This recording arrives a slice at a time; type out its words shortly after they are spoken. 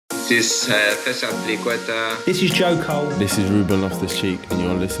This Fesat This is Joe Cole. This is Ruben Loftus-Cheek, and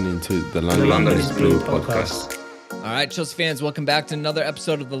you're listening to the London is Blue podcast. All right, Chelsea fans, welcome back to another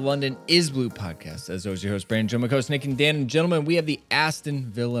episode of the London is Blue podcast. As always, your host, Brandon, Joe, my co-host, Nick, and Dan. And gentlemen, we have the Aston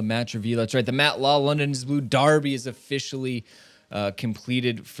Villa match review. That's right, the Matt Law London is Blue derby is officially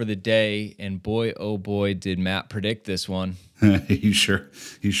completed for the day. And boy, oh boy, did Matt predict this one. He sure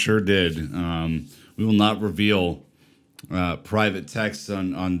did. We will not reveal private texts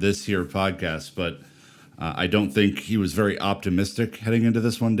on this here podcast, but I don't think he was very optimistic heading into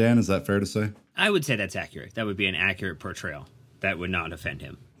this one, Dan. Is that fair to say? I would say that's accurate. That would be an accurate portrayal. That would not offend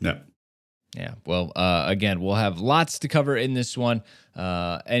him. Yeah. Yeah, well, again, we'll have lots to cover in this one.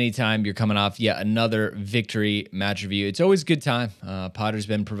 Anytime you're coming off yet another victory match review, it's always a good time. Potter's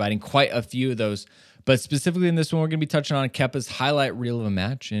been providing quite a few of those. But specifically in this one, we're going to be touching on Kepa's highlight reel of a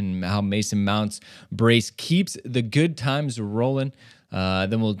match and how Mason Mount's brace keeps the good times rolling.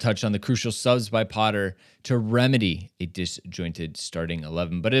 Then we'll touch on the crucial subs by Potter to remedy a disjointed starting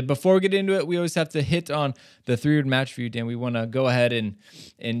 11. But before we get into it, we always have to hit on the 3-word match review, Dan. We want to go ahead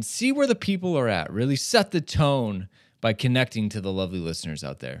and see where the people are at, really set the tone by connecting to the lovely listeners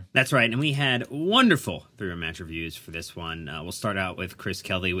out there. That's right, and we had wonderful 3-word match reviews for this one. We'll start out with Chris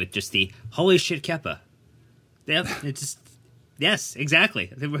Kelly with just the holy shit Kepa. Yep, it's just... Yes,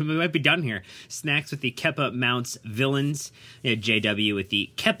 exactly. We might be done here. Snacks with the Kepa Mounts villains. You had JW with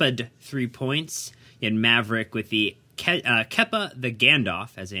the Kepa'd 3 points. You had Maverick with the Kepa the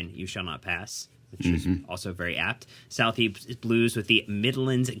Gandalf, as in you shall not pass, which is also very apt. Southeast Blues with the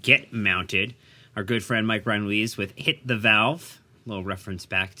Midlands Get Mounted. Our good friend Mike Ryan-Louise with Hit the Valve. A little reference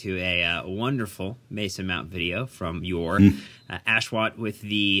back to a wonderful Mason Mount video from your Ashwat with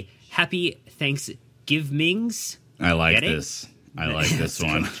the Happy Thanksgivings. I like this. I like this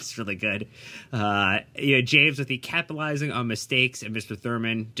one. It's really good. James with the capitalizing on mistakes, and Mr.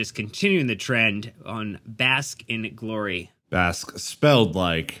 Thurman just continuing the trend on Basque in Glory. Basque, spelled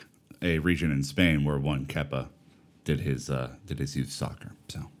like a region in Spain where one Kepa did his youth soccer.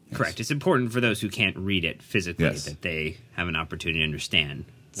 So yes. Correct. It's important for those who can't read it physically that they have an opportunity to understand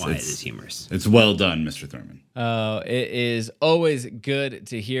why it is humorous. It's well done, Mr. Thurman. It is always good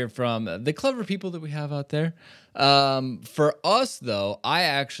to hear from the clever people that we have out there. For us, though, I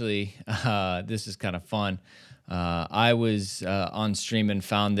actually, this is kind of fun. I was on stream and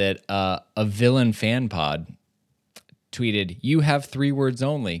found that a villain fan pod tweeted, "You have 3 words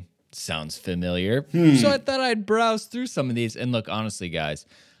only." Sounds familiar. So I thought I'd browse through some of these. And look, honestly, guys,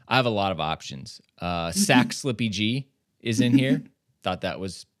 I have a lot of options. Sack Slippy G is in here. Thought that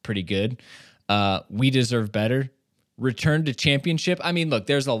was pretty good. We deserve better. Return to championship. I mean, look,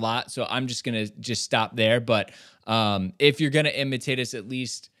 there's a lot, so I'm just going to stop there. But if you're going to imitate us, at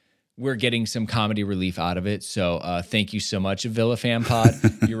least we're getting some comedy relief out of it. So thank you so much, Villa Fan Pod.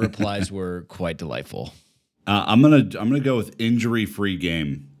 Your replies were quite delightful. I'm gonna go with injury-free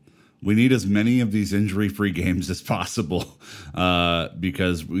game. We need as many of these injury-free games as possible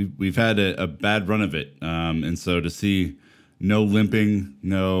because we've had a bad run of it. And so to see no limping,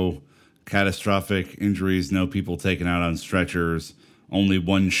 no catastrophic injuries, no people taken out on stretchers, only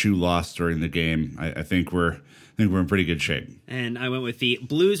one shoe lost during the game, I think we're in pretty good shape. And I went with the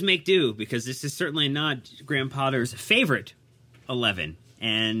Blues make do because this is certainly not Graham Potter's favorite 11.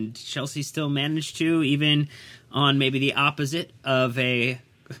 And Chelsea still managed to, even on maybe the opposite of a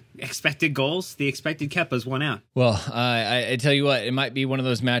expected goals, the expected Kepa's won out. Well, I tell you what, it might be one of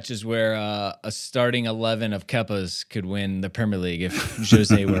those matches where a starting 11 of Kepa's could win the Premier League if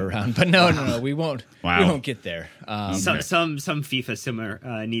Jose were around. But no, we won't. Wow. We won't get there. Some FIFA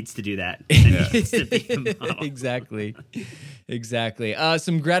similar needs to do that. Needs to be a model. Exactly.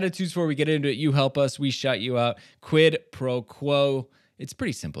 Some gratitudes before we get into it. You help us, we shout you out. Quid pro quo. It's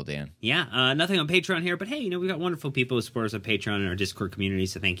pretty simple, Dan. Yeah, nothing on Patreon here, but hey, we've got wonderful people who support us on Patreon and our Discord community,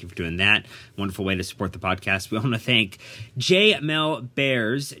 so thank you for doing that. Wonderful way to support the podcast. We want to thank J. Mel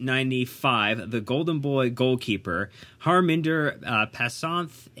Bears 95, the Golden Boy goalkeeper, Harminder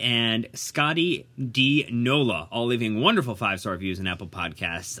Pasanth, and Scotty D. Nola, all leaving wonderful 5-star reviews in Apple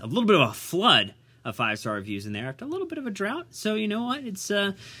Podcasts. A little bit of a flood of 5-star reviews in there after a little bit of a drought, so you know what? It's,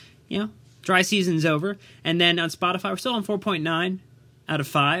 dry season's over. And then on Spotify, we're still on 4.9. out of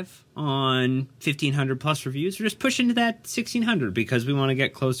 5 on 1,500 plus reviews. We're just pushing to that 1,600 because we want to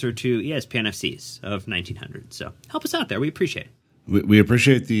get closer to ESPN FCs of 1,900. So help us out there. We appreciate it. We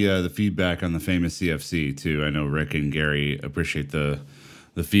appreciate the feedback on the famous CFC too. I know Rick and Gary appreciate the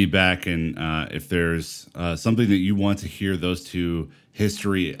feedback, and if there's something that you want to hear those two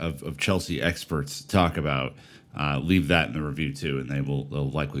history of Chelsea experts talk about, leave that in the review too, and they'll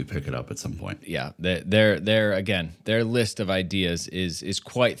likely pick it up at some point. Yeah, their list of ideas is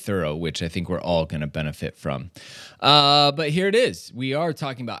quite thorough, which I think we're all going to benefit from. But here it is. We are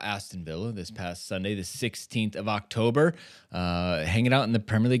talking about Aston Villa this past Sunday, the 16th of October, hanging out in the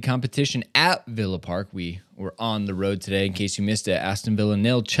Premier League competition at Villa Park. We were on the road today. In case you missed it, Aston Villa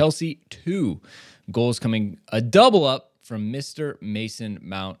 0, Chelsea 2. Goals coming a double up from Mr. Mason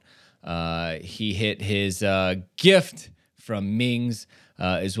Mount. He hit his gift from Mings,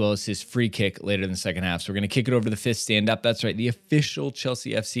 as well as his free kick later in the second half. So we're going to kick it over to the Fifth Stand Up. That's right, the official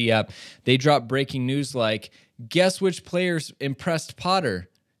Chelsea FC app. They dropped breaking news like, guess which players impressed Potter?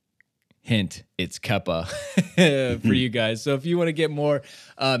 Hint, it's Kepa for you guys. So if you want to get more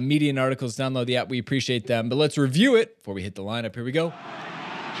media and articles, download the app. We appreciate them. But let's review it before we hit the lineup. Here we go.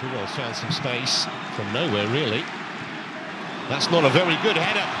 Chilwell found some space from nowhere, really. That's not a very good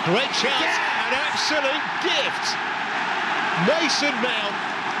header. Great chance, an absolute gift. Mason Mount,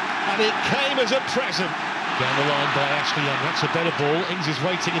 and it came as a present. Down the line by Ashley Young. That's a better ball. Ings is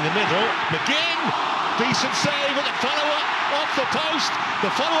waiting in the middle. McGinn, decent save, and the follow-up off the post.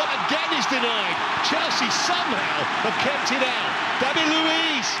 The follow-up again is denied. Chelsea somehow have kept it out. David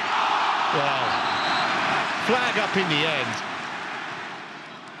Luiz. Well, flag up in the end.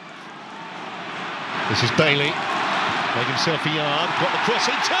 This is Bailey. Made himself a yard, got the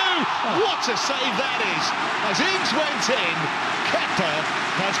cross in too! What a save that is! As Ings went in, Kepa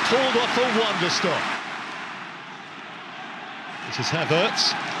has pulled off a wonder stop. This is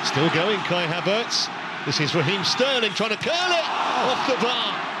Havertz, still going, Kai Havertz. This is Raheem Sterling trying to curl it off the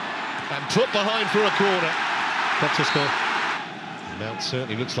bar and put behind for a corner. Francisco. Mount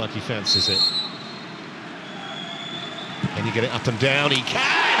certainly looks like he fancies it. Can he get it up and down? He can!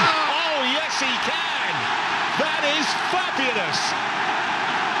 Oh, yes, he can! That is fabulous!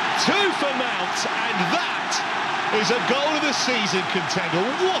 2 for Mount, and that is a goal of the season contender.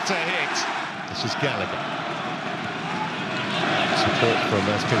 What a hit! This is Gallagher. Support from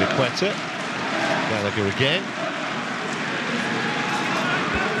Azpilicueta. Gallagher again.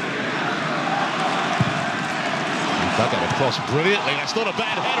 Dug it across brilliantly. That's not a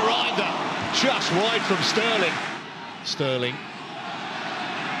bad header either. Just wide from Sterling. Sterling.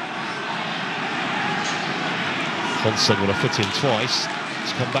 Hodson will have fit in twice.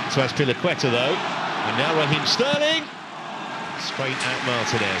 It's come back to Azpilicueta though. And now Raheem Sterling. Straight at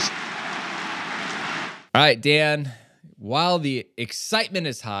Martinez. All right, Dan, while the excitement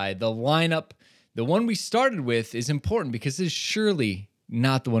is high, the lineup, the one we started with, is important because it's surely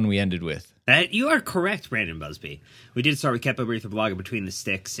not the one we ended with. You are correct, Brandon Busby. We did start with Kepa Arrizabalaga between the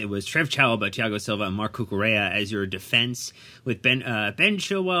sticks. It was Trev Chalobah, Thiago Silva, and Marc Cucurella as your defense, with Ben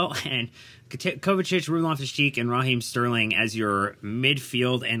Chilwell and Kovacic, Ruben Loftus-Cheek, and Raheem Sterling as your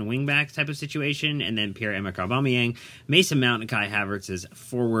midfield and wingback type of situation, and then Pierre-Emerick Aubameyang, Mason Mount, and Kai Havertz as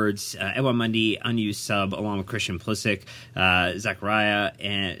forwards, Edouard Mendy, unused sub, along with Christian Pulisic, Zakaria,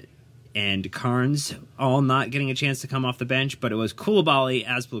 and Carnes, all not getting a chance to come off the bench, but it was Koulibaly,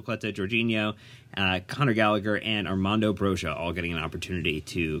 Azpilicueta, Jorginho, Conor Gallagher, and Armando Broja all getting an opportunity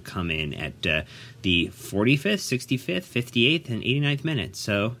to come in at the 45th, 65th, 58th, and 89th minute.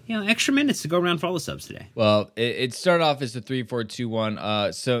 So, extra minutes to go around for all the subs today. Well, it started off as a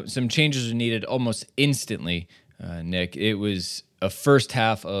 3-4-2-1. So some changes are needed almost instantly, Nick. It was a first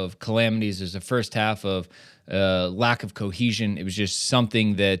half of calamities. There's a first half of lack of cohesion. It was just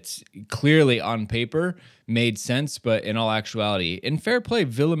something that clearly on paper made sense, but in all actuality, in fair play,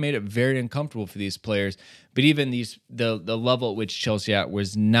 Villa made it very uncomfortable for these players. But even the level at which Chelsea at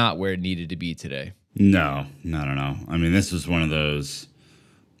was not where it needed to be today. No. I mean, this was one of those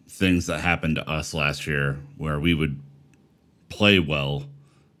things that happened to us last year where we would play well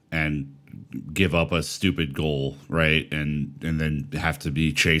and give up a stupid goal, right? And then have to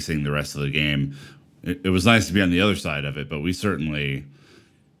be chasing the rest of the game. It was nice to be on the other side of it, but we certainly,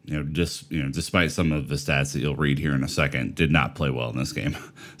 despite some of the stats that you'll read here in a second, did not play well in this game.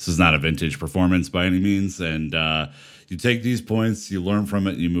 This is not a vintage performance by any means, and you take these points, you learn from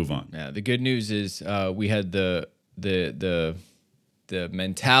it, and you move on. Yeah, the good news is we had the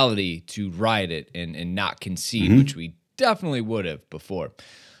mentality to ride it and not concede, which we definitely would have before.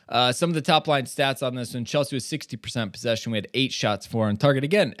 Some of the top line stats on this one: Chelsea was 60% possession. We had 8 shots, 4 on target.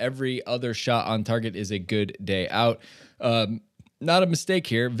 Again, every other shot on target is a good day out. Not a mistake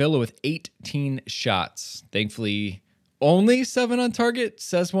here. Villa with 18 shots. Thankfully, only 7 on target,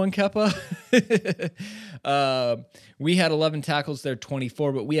 says one Kepa. We had 11 tackles, there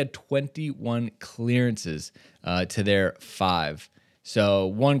 24, but we had 21 clearances to their 5. So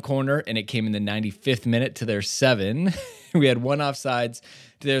 1 corner, and it came in the 95th minute to their 7. We had 1 offsides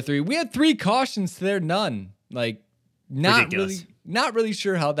to their 3. We had 3 cautions to their none. Like, not Ridiculous. really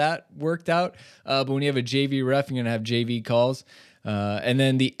sure how that worked out. But when you have a JV ref, you're going to have JV calls. And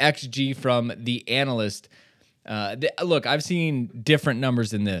then the XG from the analyst. Look, I've seen different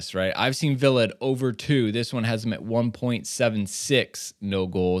numbers than this, right? I've seen Villa at over 2. This one has them at 1.76 no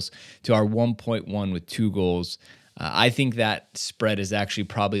goals to our 1.1 with 2 goals. I think that spread is actually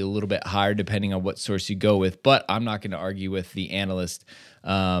probably a little bit higher depending on what source you go with, but I'm not going to argue with the analyst.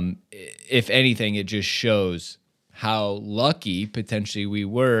 If anything, it just shows how lucky potentially we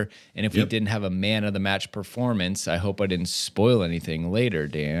were, and if we didn't have a man of the match performance, I hope I didn't spoil anything later,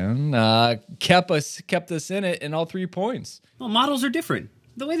 Dan, kept us in it in all 3 points. Well, models are different.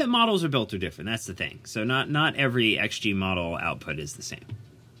 The way that models are built are different. That's the thing. So not every XG model output is the same.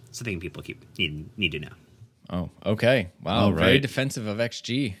 It's the thing people need to know. Oh, okay. Wow, All very right. defensive of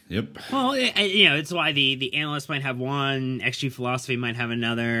XG. Yep. Well, it's why the analyst might have one, XG philosophy might have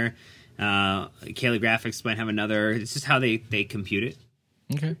another, Kaylee Graphics might have another. It's just how they compute it.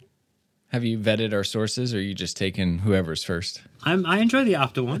 Okay. Have you vetted our sources, or are you just taking whoever's first? I enjoy the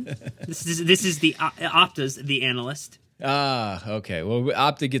Opta one. This is the Opta's the analyst. Okay. Well,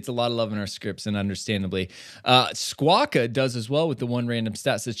 Opta gets a lot of love in our scripts, and understandably. Squawka does as well with the one random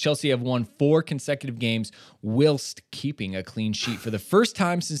stat. Says Chelsea have won 4 consecutive games whilst keeping a clean sheet for the first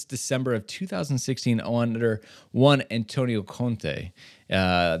time since December of 2016 under one Antonio Conte.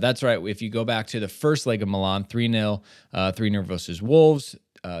 That's right. If you go back to the first leg of Milan, 3-0, 3-0 versus Wolves,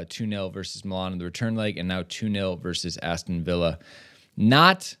 2-0 versus Milan in the return leg, and now 2-0 versus Aston Villa.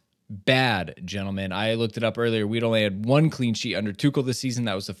 Not bad, gentlemen. I looked it up earlier. We'd only had 1 clean sheet under Tuchel this season.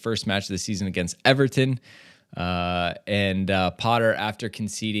 That was the first match of the season against Everton. And Potter, after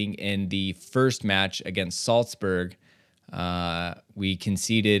conceding in the first match against Salzburg, we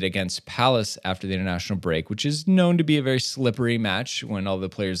conceded against Palace after the international break, which is known to be a very slippery match when all the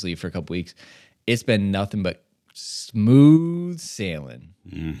players leave for a couple weeks. It's been nothing but smooth sailing.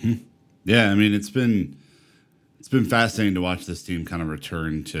 Mm-hmm. Yeah, I mean, it's been fascinating to watch this team kind of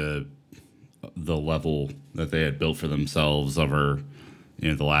return to the level that they had built for themselves over,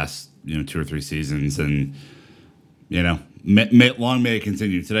 the last 2 or 3 seasons, and long may it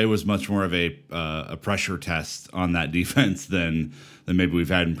continue. Today was much more of a pressure test on that defense than maybe we've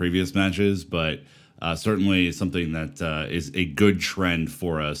had in previous matches, but certainly something that is a good trend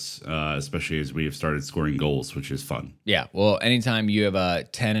for us, especially as we have started scoring goals, which is fun. Yeah, well, anytime you have a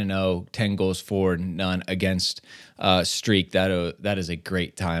 10-0, 10 goals for, none against streak, that is a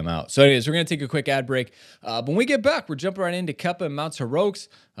great timeout. So anyways, we're going to take a quick ad break. But when we get back, we're jumping right into Kepa and Mount's heroics,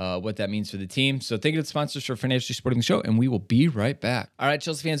 what that means for the team. So thank you to the sponsors for financially supporting the show, and we will be right back. All right,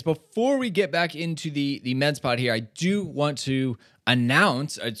 Chelsea fans, before we get back into the men's pod here, I do want to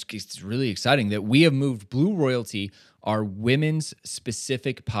announce, it's really exciting, that we have moved Blue Royalty, our women's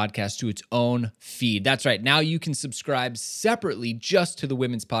specific podcast, to its own feed. That's right. Now you can subscribe separately just to the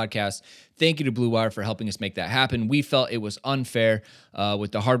women's podcast. Thank you to Blue Wire for helping us make that happen. We felt it was unfair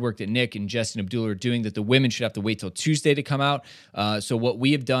with the hard work that Nick and Jesse and Abdullah are doing that the women should have to wait till Tuesday to come out. So what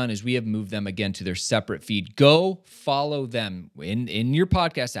we have done is we have moved them again to their separate feed. Go follow them in your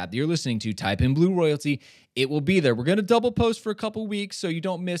podcast app that you're listening to. Type in Blue Royalty. It will be there. We're going to double post for a couple weeks so you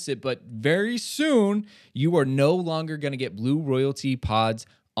don't miss it, but very soon you are no longer going to get Blue Royalty pods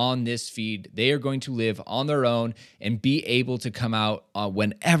on this feed. They are going to live on their own and be able to come out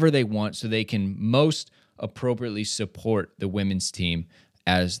whenever they want so they can most appropriately support the women's team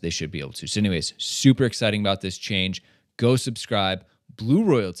as they should be able to. So anyways, super exciting about this change. Go subscribe, Blue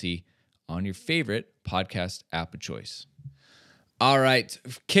Royalty, on your favorite podcast app of choice. All right,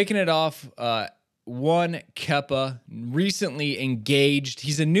 kicking it off, one Kepa, recently engaged.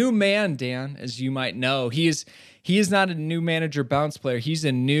 He's a new man, Dan, as you might know. He is not a new manager bounce player. He's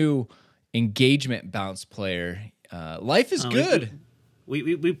a new engagement bounce player. Life is good.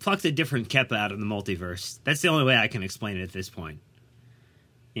 We plucked a different Kepa out of the multiverse. That's the only way I can explain it at this point.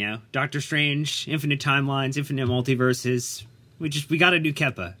 Doctor Strange, infinite timelines, infinite multiverses. We got a new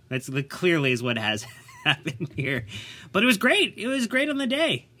Kepa. That's clearly is what has happened here. But it was great. It was great on the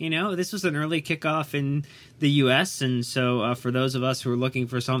day. This was an early kickoff in the U.S., and so for those of us who are looking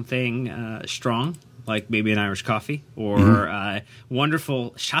for something strong, like maybe an Irish coffee or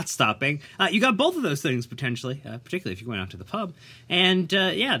wonderful shot stopping, you got both of those things potentially, particularly if you're going out to the pub. And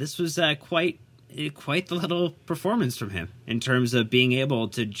this was quite the little performance from him in terms of being able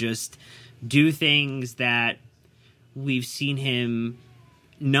to just do things that we've seen him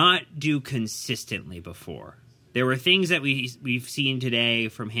not do consistently before. There were things that we've seen today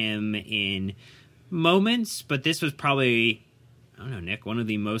from him in moments, but this was probably, I don't know, Nick, one of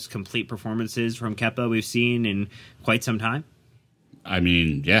the most complete performances from Kepa we've seen in quite some time. I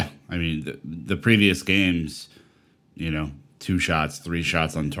mean, yeah. I mean, the previous games, 2 shots, 3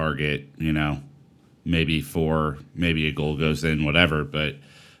 shots on target, maybe 4, maybe a goal goes in, whatever. But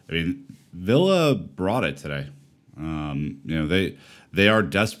I mean, Villa brought it today. They are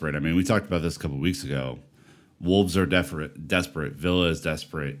desperate. I mean, we talked about this a couple of weeks ago. Wolves are desperate. Villa is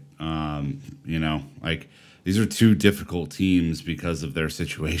desperate. These are 2 difficult teams because of their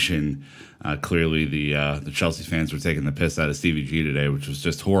situation. Clearly, the Chelsea fans were taking the piss out of Stevie G today, which was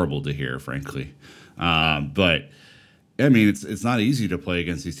just horrible to hear, frankly. But I mean, it's not easy to play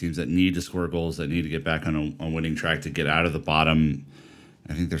against these teams that need to score goals, that need to get back on a winning track to get out of the bottom.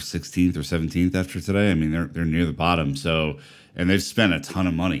 I think they're 16th or 17th after today. I mean, they're near the bottom. So, and they've spent a ton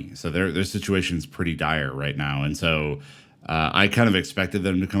of money. So their situation's pretty dire right now. And so I kind of expected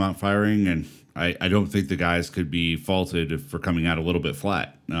them to come out firing, and I don't think the guys could be faulted for coming out a little bit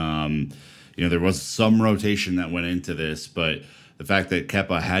flat. There was some rotation that went into this, but the fact that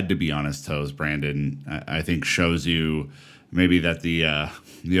Kepa had to be on his toes, Brandon, I think shows you maybe that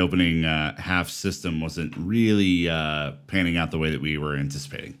the opening half system wasn't really panning out the way that we were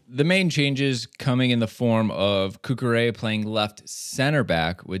anticipating. The main changes coming in the form of Cucurella playing left center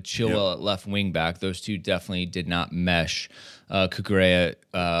back with Chilwell at left wing back. Those two definitely did not mesh. Cucurella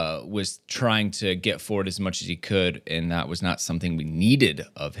was trying to get forward as much as he could, and that was not something we needed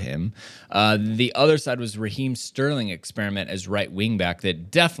of him. The other side was Raheem Sterling experiment as right wing back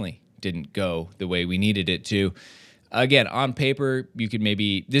that definitely didn't go the way we needed it to. Again, on paper, you could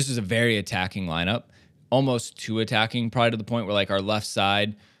maybe, this is a very attacking lineup, almost too attacking, probably to the point where like our left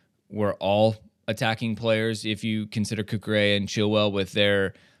side were all attacking players. If you consider Cucurella and Chilwell with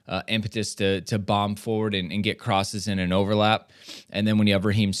their impetus to bomb forward and get crosses in an overlap. And then when you have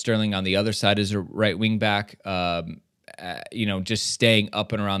Raheem Sterling on the other side as a right wing back, just staying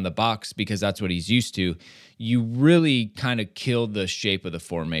up and around the box because that's what he's used to, you really kind of killed the shape of the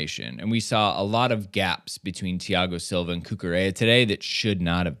formation. And we saw a lot of gaps between Thiago Silva and Cucurella today that should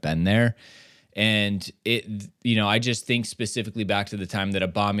not have been there. And I just think specifically back to the time that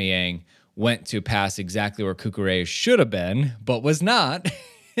Aubameyang went to pass exactly where Cucurella should have been, but was not.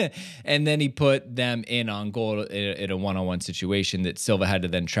 And then he put them in on goal in a one-on-one situation that Silva had to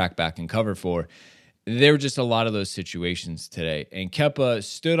then track back and cover for. There were just a lot of those situations today. And Kepa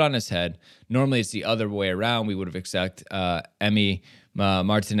stood on his head. Normally it's the other way around. We would have expected Emi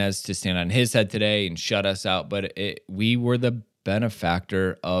Martinez to stand on his head today and shut us out. But we were the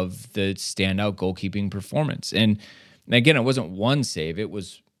benefactor of the standout goalkeeping performance. And again, it wasn't one save. It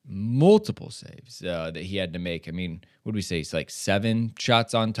was multiple saves that he had to make. I mean, what do we say? It's like 7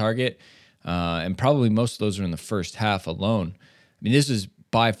 shots on target. And probably most of those are in the first half alone. I mean, this is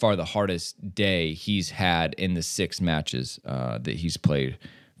by far the hardest day he's had in the 6 matches that he's played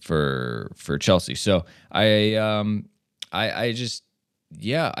for Chelsea. So I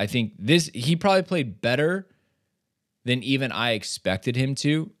think he probably played better than even I expected him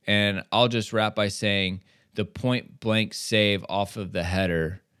to. And I'll just wrap by saying the point blank save off of the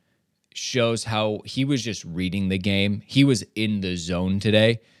header shows how he was just reading the game. He was in the zone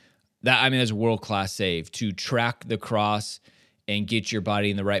today. That's a world-class save to track the cross and get your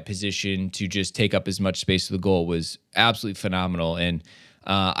body in the right position to just take up as much space to the goal was absolutely phenomenal. And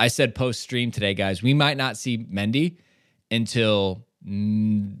I said post-stream today, guys, we might not see Mendy until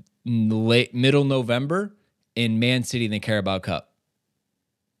middle November in Man City in the Carabao Cup.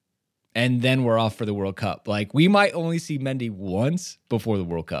 And then we're off for the World Cup. Like, we might only see Mendy once before the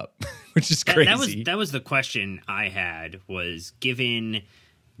World Cup, which is crazy. That was the question I had, was given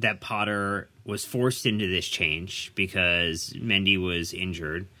that Potter was forced into this change because Mendy was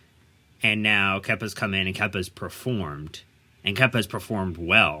injured, and now Kepa's come in and Kepa's performed, and Kepa's performed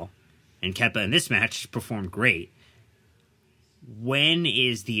well, and Kepa in this match performed great. When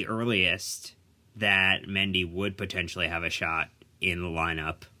is the earliest that Mendy would potentially have a shot in the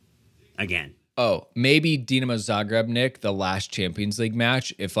lineup again? Oh, maybe Dinamo Zagreb, Nick, the last Champions League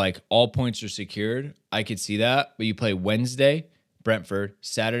match. If like all points are secured, I could see that. But you play Wednesday, Brentford,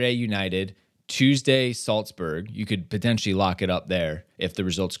 Saturday, United, Tuesday, Salzburg. You could potentially lock it up there if the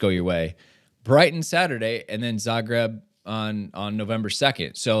results go your way. Brighton Saturday, and then Zagreb on November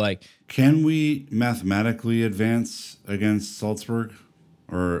 2nd. So like, can we mathematically advance against Salzburg?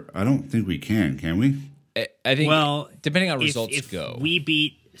 Or I don't think we can we? I think, well, depending on results if go. We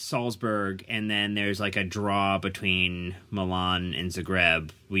beat Salzburg and then there's like a draw between Milan and Zagreb,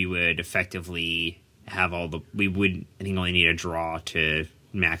 we would effectively have we would, I think, only need a draw to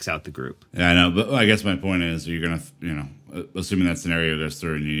max out the group. Yeah, I know, but I guess my point is, you're going to, assuming that scenario goes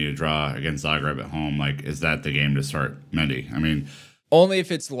through and you need a draw against Zagreb at home, like, is that the game to start Mendy? I mean, only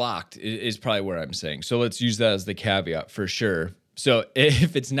if it's locked is probably where I'm saying. So let's use that as the caveat for sure. So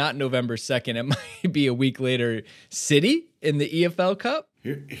if it's not November 2nd, it might be a week later. City in the EFL Cup?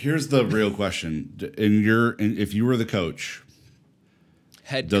 Here's the real question. If you were the coach,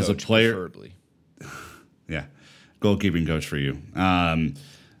 Head does coach, a player, preferably. yeah, goalkeeping coach for you,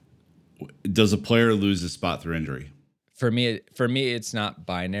 does a player lose his spot through injury? For me, it's not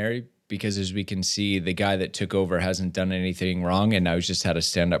binary because as we can see, the guy that took over hasn't done anything wrong and now he's just had a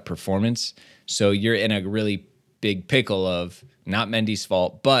stand-up performance. So you're in a really big pickle of not Mendy's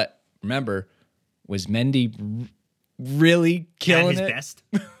fault, but remember, was Mendy really killing At it?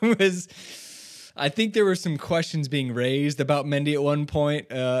 his best. I think there were some questions being raised about Mendy at one point,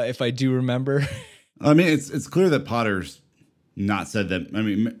 if I do remember. I mean, it's clear that Potter's not said that. I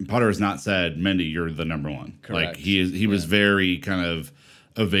mean, Potter has not said, Mendy, you're the number one. Correct. Like he was very kind of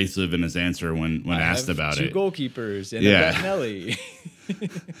evasive in his answer when asked about two it. Goalkeepers and Yeah. a Bettinelli.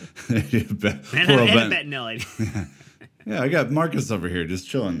 And Poor a Ben- Bettinelli. Yeah, I got Marcus over here just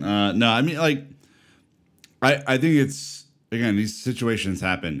chilling. No, I mean, like, I think it's, again, these situations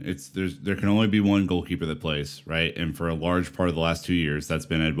happen. There can only be one goalkeeper that plays, right? And for a large part of the last 2 years, that's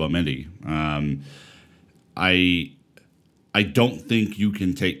been Edouard Mendy. I don't think you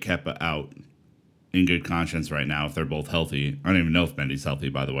can take Kepa out in good conscience right now if they're both healthy. I don't even know if Mendy's healthy,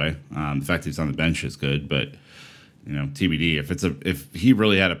 by the way. The fact he's on the bench is good, but TBD. If he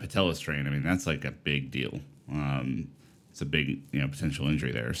really had a patella strain, I mean, that's like a big deal. It's a big potential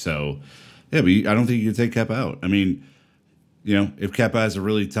injury there. So yeah, but I don't think you can take Kepa out. I mean, if Kepa has a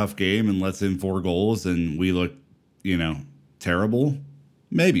really tough game and lets in 4 goals and we look terrible,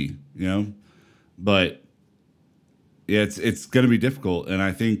 maybe but. Yeah, it's going to be difficult, and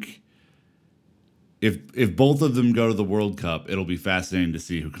I think if both of them go to the World Cup, it'll be fascinating to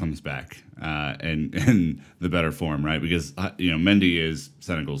see who comes back and in the better form, right? Because Mendy is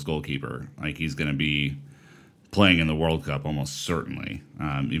Senegal's goalkeeper; like he's going to be playing in the World Cup almost certainly,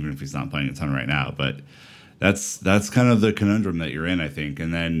 even if he's not playing a ton right now. But that's kind of the conundrum that you're in, I think.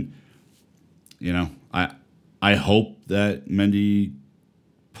 And then, I hope that Mendy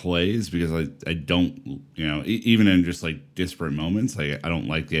plays because I don't even in just like disparate moments I don't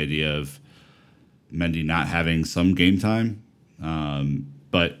like the idea of Mendy not having some game time,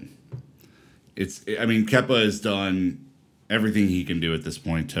 but Kepa has done everything he can do at this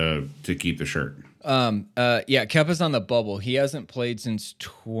point to keep the shirt. Kepa's on the bubble. He hasn't played since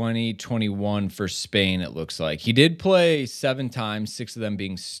 2021 for Spain, it looks like. He did play 7 times, 6 of them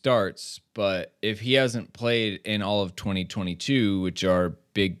being starts, but if he hasn't played in all of 2022, which are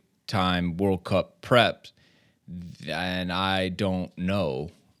big time World Cup preps, then I don't know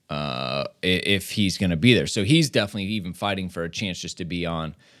if he's going to be there. So he's definitely even fighting for a chance just to be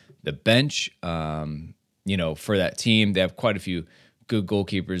on the bench, for that team. They have quite a few good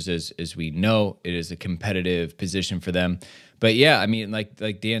goalkeepers, as we know. It is a competitive position for them. But yeah, I mean,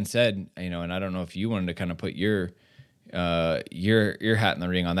 like Dan said, and I don't know if you wanted to kind of put your hat in the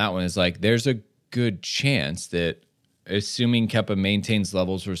ring on that one, is like there's a good chance that assuming Kepa maintains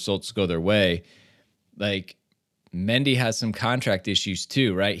levels, results go their way, like Mendy has some contract issues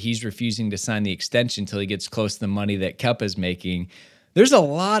too, right? He's refusing to sign the extension until he gets close to the money that Kepa's making. There's a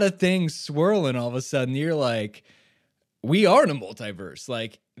lot of things swirling all of a sudden. You're like, we are in a multiverse.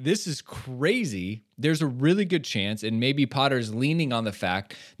 Like, this is crazy. There's a really good chance, and maybe Potter's leaning on the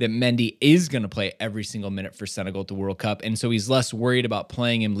fact that Mendy is going to play every single minute for Senegal at the World Cup, and so he's less worried about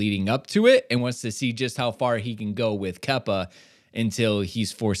playing him leading up to it and wants to see just how far he can go with Kepa until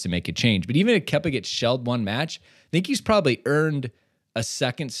he's forced to make a change. But even if Kepa gets shelled one match, I think he's probably earned a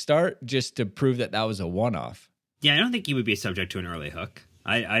second start just to prove that that was a one-off. Yeah, I don't think he would be subject to an early hook.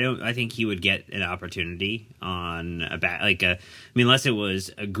 I think he would get an opportunity on a bat, unless it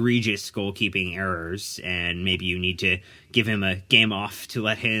was egregious goalkeeping errors, and maybe you need to give him a game off to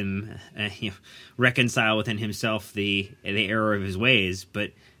let him reconcile within himself the error of his ways.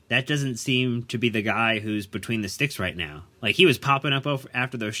 But that doesn't seem to be the guy who's between the sticks right now. Like, he was popping up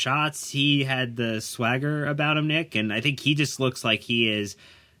after those shots. He had the swagger about him, Nick, and I think he just looks like he is,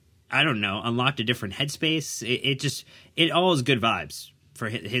 I don't know, unlocked a different headspace. It all is good vibes for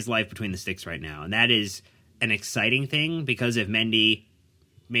his life between the sticks right now. And that is an exciting thing, because if Mendy,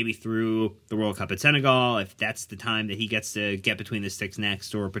 maybe through the World Cup at Senegal, if that's the time that he gets to get between the sticks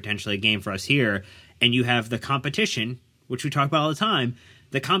next, or potentially a game for us here, and you have the competition, which we talk about all the time,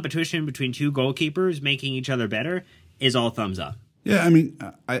 the competition between two goalkeepers making each other better is all thumbs up. Yeah, I mean,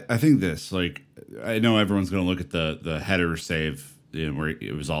 I think this, like, I know everyone's going to look at the header save, where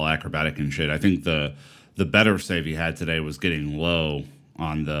it was all acrobatic and shit. I think the better save he had today was getting low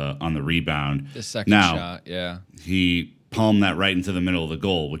on the rebound. The second shot, yeah. He palm that right into the middle of the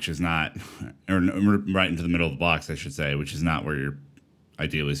goal, which is not, or right into the middle of the box, I should say, which is not where you're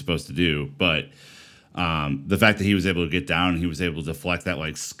ideally supposed to do. But the fact that he was able to get down and he was able to deflect that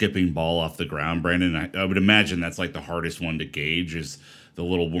like skipping ball off the ground, Brandon, I would imagine that's like the hardest one to gauge is the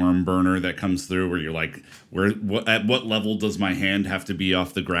little worm burner that comes through where you're like, at what level does my hand have to be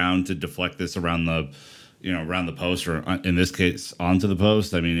off the ground to deflect this around the post, or in this case onto the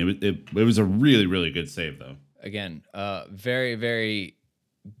post. I mean, it was a really, really good save though. Again, very, very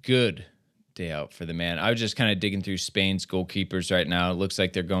good day out for the man. I was just kind of digging through Spain's goalkeepers right now. It looks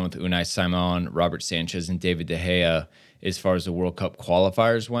like they're going with Unai Simon, Robert Sanchez, and David De Gea as far as the World Cup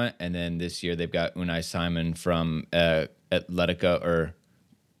qualifiers went. And then this year they've got Unai Simon from Athletic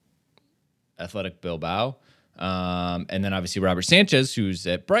Bilbao. And then obviously Robert Sanchez, who's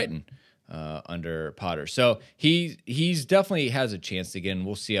at Brighton under Potter. So he's definitely has a chance to get in.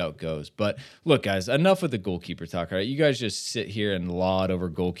 We'll see how it goes. But look, guys, enough with the goalkeeper talk. All right, you guys just sit here and laud over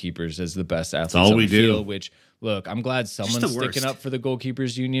goalkeepers as the best athletes all on we the do. field, which, look, I'm glad someone's sticking up for the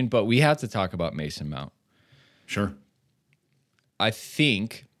goalkeepers union, but we have to talk about Mason Mount. Sure. I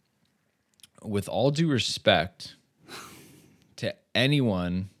think, with all due respect to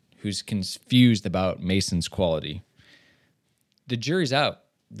anyone who's confused about Mason's quality, the jury's out.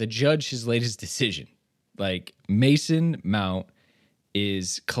 The judge has laid his decision. Like, Mason Mount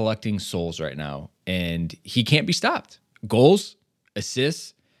is collecting souls right now, and he can't be stopped. Goals,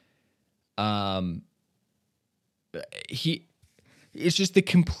 assists, it's just the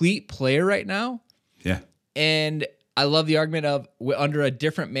complete player right now. Yeah. And I love the argument of under a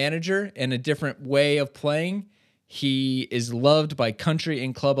different manager and a different way of playing, he is loved by country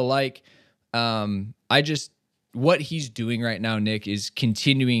and club alike. What he's doing right now, Nick, is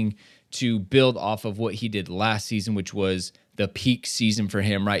continuing to build off of what he did last season, which was the peak season for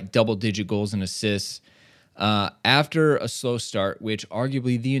him, right? Double-digit goals and assists. After a slow start, which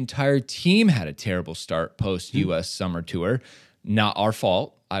arguably the entire team had a terrible start post-U.S. summer tour. Not our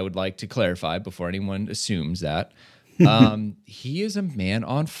fault, I would like to clarify before anyone assumes that. He is a man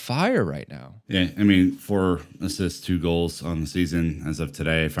on fire right now. Yeah, I mean, 4 assists, 2 goals on the season as of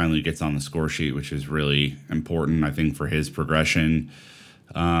today. Finally gets on the score sheet, which is really important, I think, for his progression.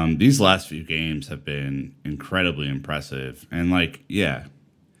 These last few games have been incredibly impressive. And,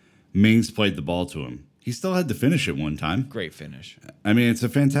 Mings played the ball to him. He still had to finish it one time. Great finish. I mean, it's a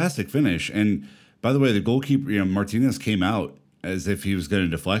fantastic finish. And, by the way, the goalkeeper, Martinez came out as if he was going to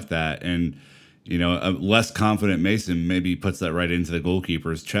deflect that. And, a less confident Mason maybe puts that right into the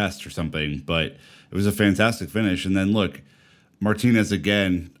goalkeeper's chest or something. But it was a fantastic finish. And then, look, Martinez,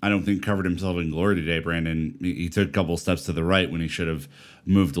 again, I don't think covered himself in glory today, Brandon. He took a couple steps to the right when he should have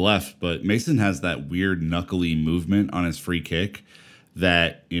moved left. But Mason has that weird knuckly movement on his free kick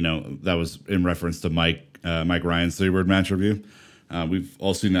that, that was in reference to Mike Ryan's 3-word match review. We've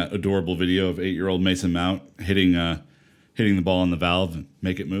all seen that adorable video of 8-year-old Mason Mount hitting the ball on the valve and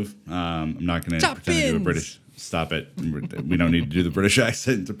make it move. I'm not going to pretend to do a British. Stop it. We don't need to do the British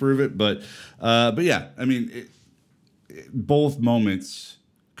accent to prove it. But yeah, I mean, both moments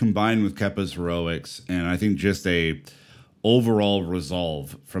combined with Kepa's heroics, and I think just a overall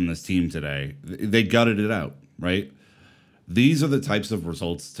resolve from this team today. They gutted it out, right? These are the types of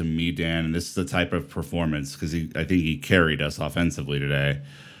results to me, Dan, and this is the type of performance, because I think he carried us offensively today,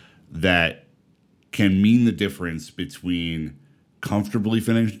 that can mean the difference between comfortably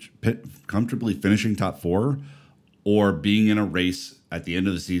finishing top 4 or being in a race at the end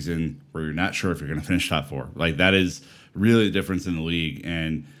of the season where you're not sure if you're going to finish top 4. Like, that is really the difference in the league.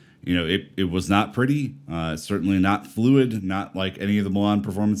 And, it was not pretty, certainly not fluid, not like any of the Milan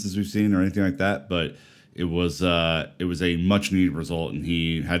performances we've seen or anything like that, but it was a much needed result, and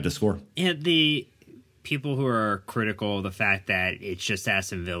he had to score. And the people who are critical of the fact that it's just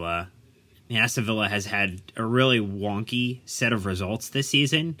Aston Villa, Aston Villa has had a really wonky set of results this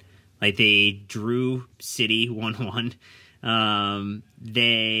season. Like, they drew City 1-1.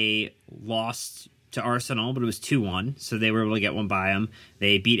 They lost to Arsenal, but it was 2-1, so they were able to get one by them.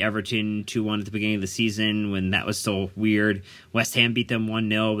 They beat Everton 2-1 at the beginning of the season when that was still weird. West Ham beat them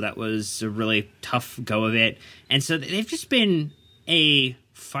 1-0. That was a really tough go of it. And so they've just been a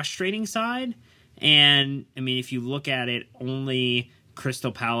frustrating side. And, I mean, if you look at it, only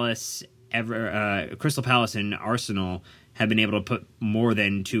Crystal Palace and Arsenal have been able to put more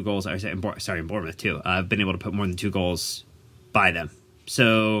than 2 goals. And Bournemouth too. Have been able to put more than 2 goals by them.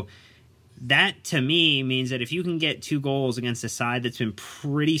 So that to me means that if you can get 2 goals against a side that's been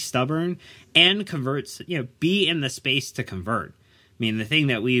pretty stubborn and converts, be in the space to convert. I mean, the thing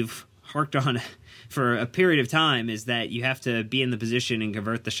that we've harked on for a period of time is that you have to be in the position and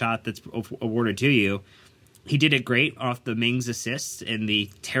convert the shot that's awarded to you. he did it great off the Mings assist and the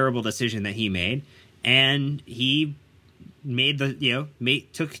terrible decision that he made, and he made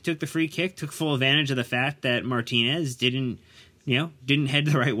took the free kick, took full advantage of the fact that Martinez didn't head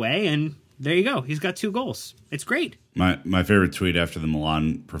the right way, and there you go. He's got 2 goals. It's great. My favorite tweet after the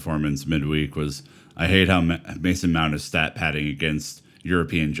Milan performance midweek was, I hate how Mason Mount is stat padding against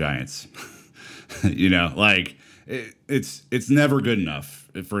European giants. It's never good enough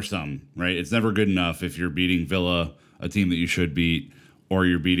for some, right? It's never good enough if you're beating Villa, a team that you should beat, or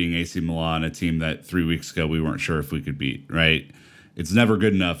you're beating AC Milan, a team that 3 weeks ago we weren't sure if we could beat, right? It's never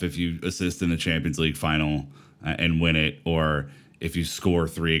good enough if you assist in the Champions League final and win it, or if you score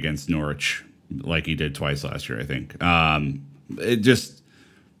 3 against Norwich, like he did twice last year, I think. I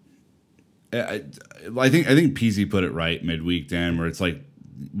think Peasy put it right midweek, Dan, where it's like,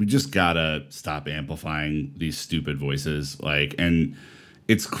 we just gotta stop amplifying these stupid voices. And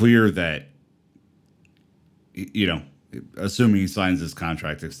it's clear that, assuming he signs his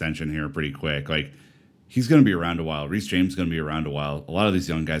contract extension here pretty quick, he's going to be around a while. Reece James is going to be around a while. A lot of these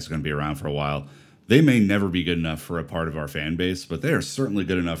young guys are going to be around for a while. They may never be good enough for a part of our fan base, but they are certainly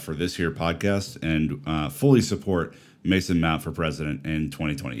good enough for this here podcast, and fully support Mason Mount for president in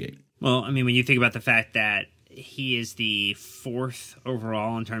 2028. Well, I mean, when you think about the fact that he is the 4th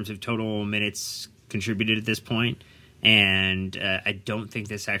overall in terms of total minutes contributed at this point, and I don't think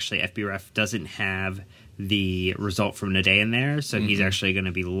this actually, FBref doesn't have the result from Nade in there, so he's actually going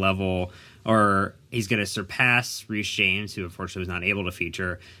to be level, or he's going to surpass Reece James, who unfortunately was not able to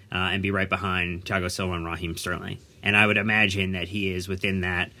feature, and be right behind Thiago Silva and Raheem Sterling. And I would imagine that he is within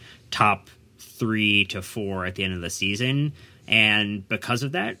that top 3 to 4 at the end of the season. And because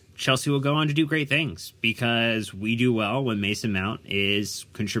of that, Chelsea will go on to do great things, because we do well when Mason Mount is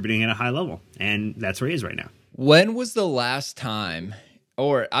contributing at a high level, and that's where he is right now. When was the last time,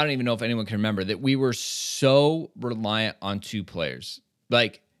 or I don't even know if anyone can remember, that we were so reliant on 2 players?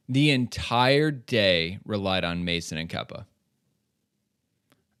 Like, the entire day relied on Mason and Kepa.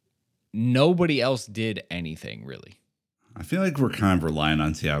 Nobody else did anything, really. I feel like we're kind of relying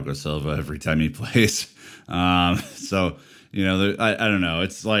on Thiago Silva every time he plays. I don't know.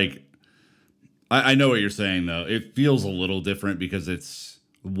 It's like, I know what you're saying, though. It feels a little different because it's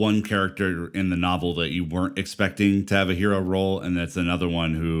one character in the novel that you weren't expecting to have a hero role, and that's another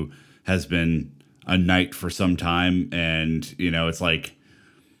one who has been a knight for some time. And, it's like,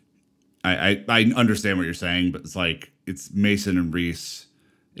 I understand what you're saying, but it's like, it's Mason and Reece.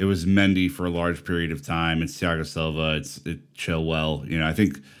 It was Mendy for a large period of time. It's Thiago Silva. It's Chilwell. I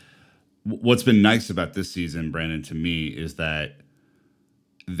think what's been nice about this season, Brandon, to me, is that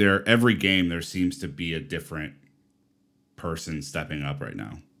every game there seems to be a different person stepping up right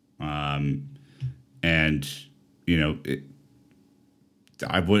now. I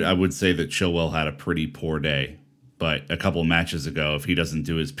would say that Chilwell had a pretty poor day, but a couple of matches ago, if he doesn't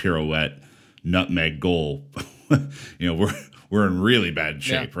do his pirouette nutmeg goal, we're in really bad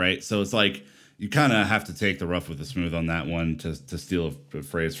shape, right? So it's like, you kind of have to take the rough with the smooth on that one, to steal a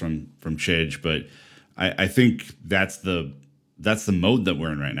phrase from Chidge. But I think that's the mode that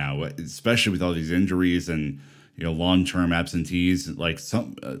we're in right now, especially with all these injuries and long-term absentees. Like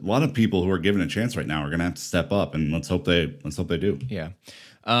a lot of people who are given a chance right now are going to have to step up, and let's hope they do. Yeah.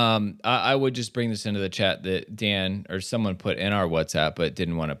 I would just bring this into the chat that Dan or someone put in our WhatsApp, but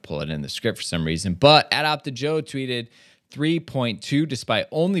didn't want to pull it in the script for some reason. But @OptaJoe tweeted 3.2, despite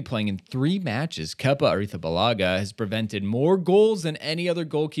only playing in 3 matches. Kepa Arrizabalaga has prevented more goals than any other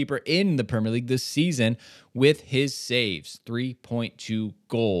goalkeeper in the Premier League this season with his saves. 3.2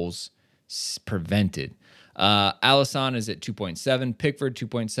 goals prevented. Alisson is at 2.7, Pickford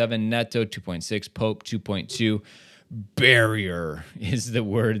 2.7, Neto 2.6, Pope 2.2. Barrier is the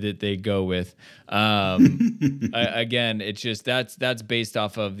word that they go with. Again, it's just that's based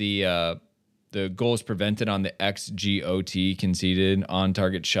off of the goals prevented on the XGOT conceded, on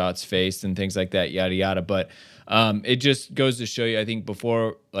target shots faced, and things like that, yada yada. But it just goes to show you, I think,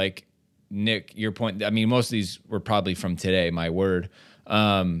 before, like, Nick, your point, I mean, most of these were probably from today, my word.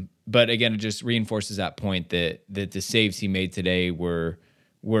 But again, it just reinforces that point that the saves he made today were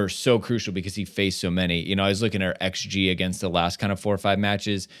so crucial because he faced so many. I was looking at XG against the last kind of 4 or 5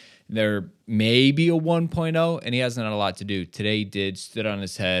 matches. There may be a 1.0, and he hasn't had a lot to do. Today he did, stood on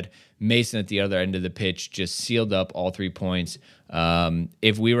his head. Mason at the other end of the pitch just sealed up all 3 points.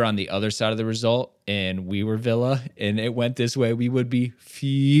 If we were on the other side of the result and we were Villa and it went this way, we would be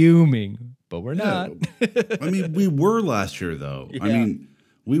fuming, but we're not. I mean, we were last year, though. Yeah. I mean,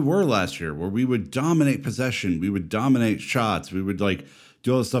 we were last year where we would dominate possession. We would dominate shots. We would,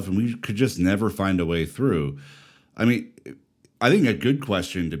 do all this stuff, and we could just never find a way through. I mean, I think a good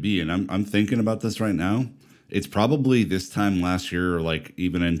question to be, and I'm thinking about this right now, it's probably this time last year, or like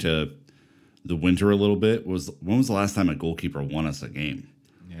even into the winter a little bit. When was the last time a goalkeeper won us a game?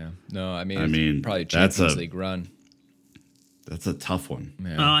 Yeah. No, I mean, probably Champions League run. That's a tough one.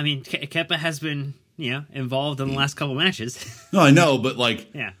 Yeah. Well, I mean, Kepa has been, involved in the last couple matches. No, I know, but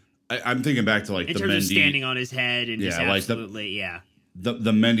like, yeah. I'm thinking back to like in the terms Mendy of standing on his head and just absolutely,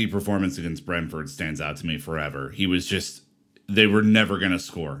 The Mendy performance against Brentford stands out to me forever. He was just, they were never going to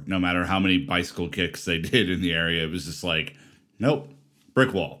score, no matter how many bicycle kicks they did in the area. It was just like, nope,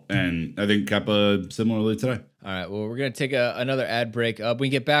 brick wall. And I think Kepa similarly today. All right, well, we're going to take another ad break. When we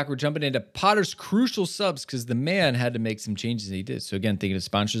get back, we're jumping into Potter's crucial subs because the man had to make some changes, and he did. So again, thinking of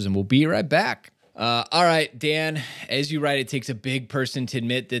sponsors, and we'll be right back. All right, Dan, as you write, it takes a big person to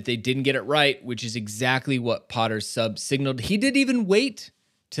admit that they didn't get it right, which is exactly what Potter's sub signaled. He didn't even wait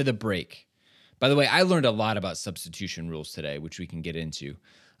to the break. By the way, I learned a lot about substitution rules today, which we can get into.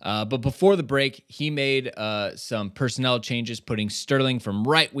 But before the break, he made some personnel changes, putting Sterling from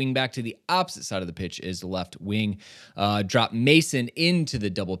right wing back to the opposite side of the pitch as the left wing, dropped Mason into the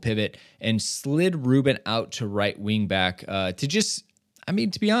double pivot, and slid Ruben out to right wing back to just,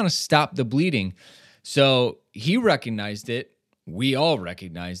 to be honest, stop the bleeding. So he recognized it. We all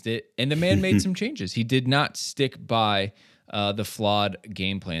recognized it. And the man made some changes. He did not stick by the flawed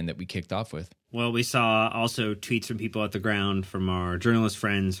game plan that we kicked off with. Well, we saw also tweets from people at the ground, from our journalist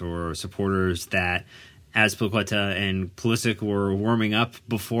friends or supporters, that Azpilicueta and Pulisic were warming up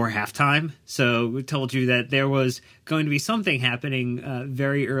before halftime. So we told you that there was going to be something happening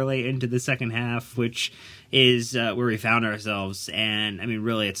very early into the second half, which is where we found ourselves. And,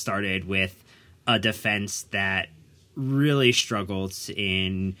 really it started with a defense that really struggled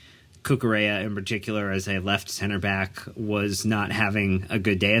in Cucurella in particular, as a left center back, was not having a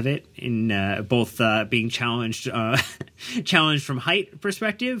good day of it in both being challenged from height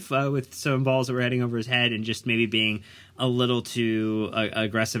perspective with some balls that were heading over his head, and just maybe being a little too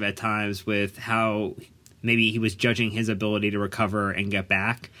aggressive at times with how maybe he was judging his ability to recover and get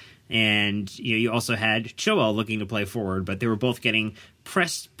back. And you also had Chilwell looking to play forward, but they were both getting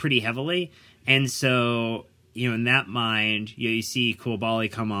pressed pretty heavily. And so, in that mind, you see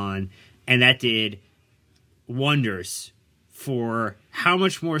Koulibaly come on, and that did wonders for how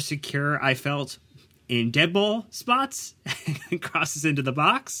much more secure I felt in dead ball spots, crosses into the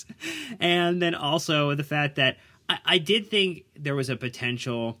box, and then also the fact that I did think there was a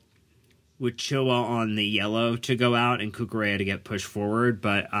potential with Chilwell on the yellow to go out and Cucurella to get pushed forward,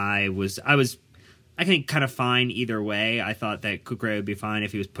 but I think kind of fine either way. I thought that Cucurella would be fine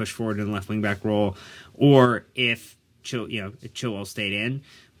if he was pushed forward in the left wing back role, or if Chilwell stayed in.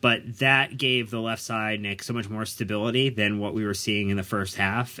 But that gave the left side, Nick, so much more stability than what we were seeing in the first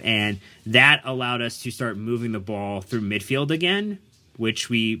half, and that allowed us to start moving the ball through midfield again, which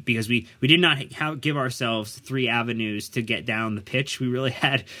because we did not give ourselves three avenues to get down the pitch. We really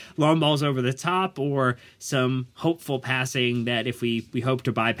had long balls over the top or some hopeful passing that if we hope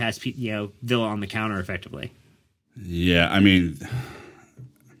to bypass Villa on the counter effectively. Yeah,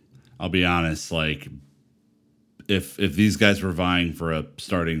 I'll be honest, like if these guys were vying for a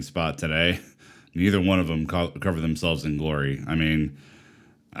starting spot today, neither one of them cover themselves in glory.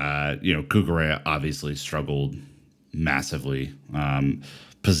 Cucurella obviously struggled massively.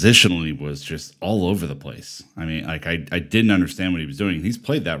 Positionally was just all over the place. I didn't understand what he was doing. He's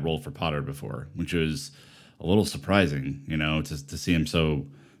played that role for Potter before, which was a little surprising, to see him so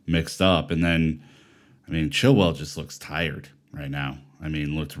mixed up. And then, Chilwell just looks tired right now.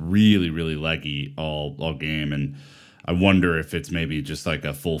 Looked really, really leggy all game. And I wonder if it's maybe just like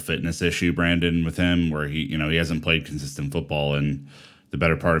a full fitness issue, Brandon, with him, where he hasn't played consistent football in the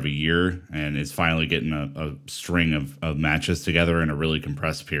better part of a year and is finally getting a string of matches together in a really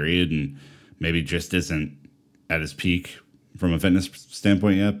compressed period, and maybe just isn't at his peak from a fitness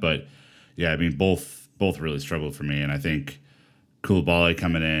standpoint yet. But yeah, both really struggled for me. And I think Koulibaly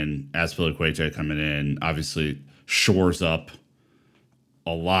coming in, Azpilicueta coming in, obviously shores up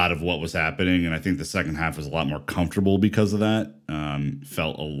a lot of what was happening. And I think the second half was a lot more comfortable because of that.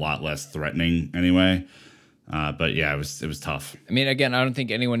 Felt a lot less threatening anyway. But yeah, it was tough. Again, I don't think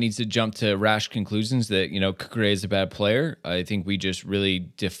anyone needs to jump to rash conclusions that, Cucurella is a bad player. I think we just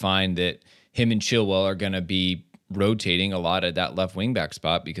really defined that him and Chilwell are going to be rotating a lot at that left wing back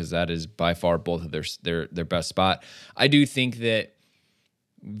spot, because that is by far both of their best spot. I do think that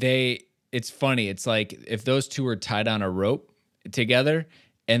it's funny. It's like if those two were tied on a rope together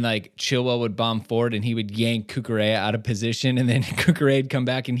and like Chilwell would bomb forward and he would yank Cucurella out of position, and then Cucurella would come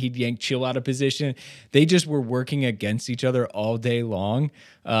back and he'd yank Chilwell out of position. They just were working against each other all day long.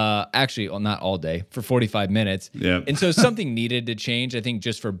 Actually, well, not all day, for 45 minutes. Yeah. And so something needed to change, I think,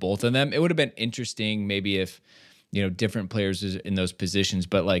 just for both of them. It would have been interesting maybe if, different players is in those positions,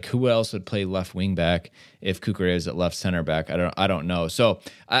 but like who else would play left wing back if Cucurella is at left center back? I don't know. So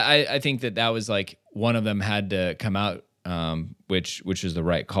I think that was like one of them had to come out, which is the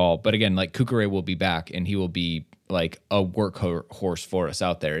right call. But again, like Cucurella will be back and he will be like a workhorse for us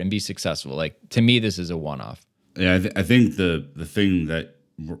out there and be successful. Like to me, this is a one-off. Yeah, I think the thing that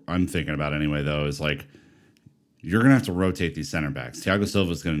I'm thinking about anyway, though, is like you're going to have to rotate these center backs. Thiago Silva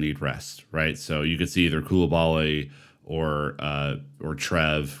is going to need rest, right? So you could see either Koulibaly or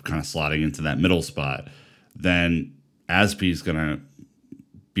Trev kind of slotting into that middle spot. Then Aspi is going to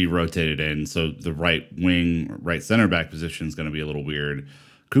be rotated in, so the right wing, right center back position is going to be a little weird.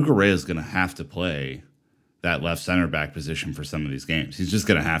 Cucurella is going to have to play that left center back position for some of these games. He's just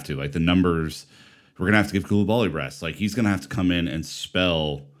going to have to. Like the numbers, we're going to have to give Koulibaly rest. Like he's going to have to come in and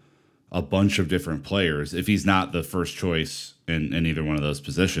spell a bunch of different players if he's not the first choice in either one of those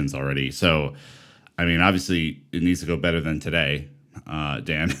positions already. So, I mean, obviously it needs to go better than today,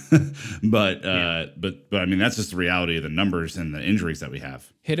 Dan. but I mean, that's just the reality of the numbers and the injuries that we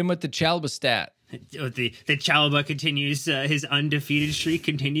have. Hit him with the Chalba stat. The Chalaba continues, his undefeated streak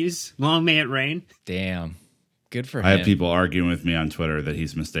continues. Long may it rain. Damn. Good for him. I have people arguing with me on Twitter that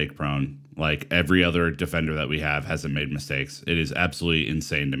he's mistake prone. Like every other defender that we have hasn't made mistakes. It is absolutely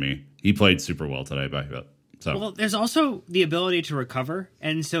insane to me. He played super well today, Well, there's also the ability to recover.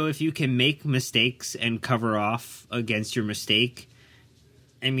 And so if you can make mistakes and cover off against your mistake,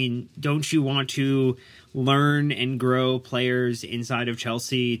 I mean, don't you want to learn and grow players inside of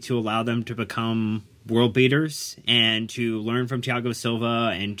Chelsea to allow them to become world beaters and to learn from Thiago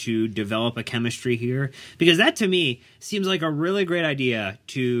Silva and to develop a chemistry here? Because that to me seems like a really great idea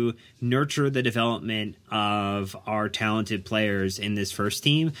to nurture the development of our talented players in this first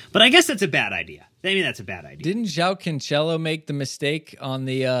team. But I guess that's a bad idea. I mean, that's a bad idea. Didn't João Cancelo make the mistake on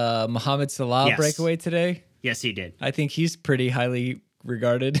the Mohamed Salah breakaway today? Yes, he did. I think he's pretty highly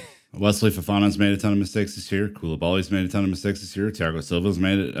regarded. Wesley Fofana's made a ton of mistakes this year. Koulibaly's made a ton of mistakes this year. Thiago Silva's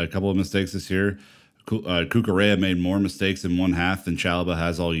made a couple of mistakes this year. Cucurella made more mistakes in one half than Chalaba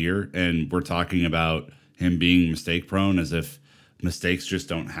has all year, and we're talking about him being mistake prone as if mistakes just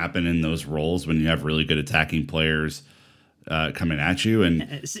don't happen in those roles when you have really good attacking players coming at you. And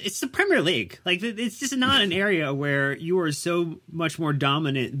it's the Premier League. Like, it's just not an area where you are so much more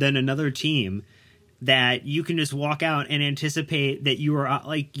dominant than another team that you can just walk out and anticipate that you are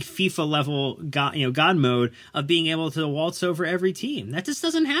like FIFA level God mode of being able to waltz over every team. That just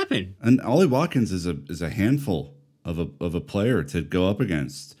doesn't happen. And Ollie Watkins is a handful of a player to go up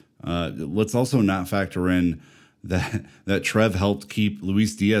against. Let's also not factor in that Trev helped keep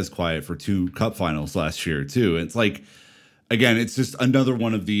Luis Diaz quiet for 2 cup finals last year too. It's like, again, it's just another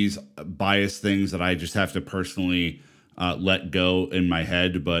one of these biased things that I just have to personally let go in my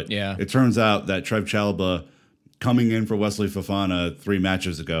head. But yeah, it turns out that Trev Chalaba coming in for Wesley Fofana 3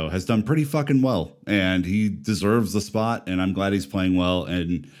 matches ago has done pretty fucking well, and he deserves the spot, and I'm glad he's playing well,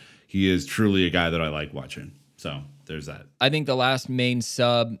 and he is truly a guy that I like watching. So there's that. I think the last main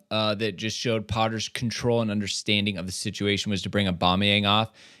sub that just showed Potter's control and understanding of the situation was to bring Aubameyang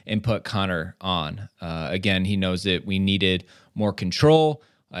off and put Connor on. Again, he knows that we needed more control.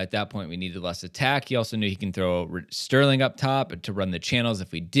 At that point, we needed less attack. He also knew he can throw Sterling up top to run the channels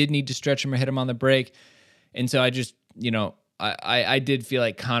if we did need to stretch him or hit him on the break. And so I just, I did feel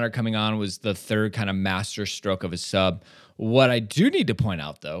like Connor coming on was the third kind of master stroke of a sub. What I do need to point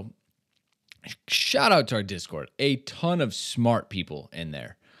out, though, shout out to our Discord. A ton of smart people in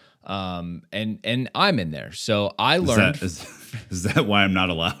there. And I'm in there. So I learned. Is that why I'm not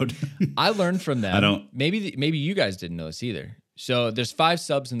allowed? I learned from them. I don't. Maybe you guys didn't know this either. So there's 5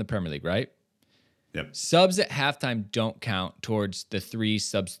 subs in the Premier League, right? Yep. Subs at halftime don't count towards the 3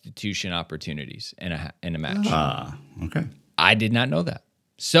 substitution opportunities in a match. Okay. I did not know that.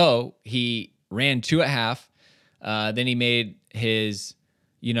 So he ran 2 at half. Then he made his,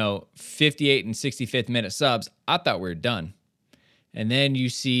 58 and 65th minute subs. I thought we were done. And then you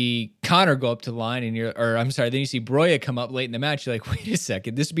see Connor go up to the line, and then you see Broya come up late in the match. You're like, wait a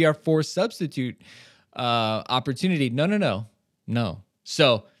second, this would be our 4th substitute opportunity. No.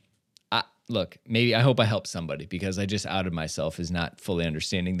 So, look, maybe I hope I helped somebody because I just outed myself as not fully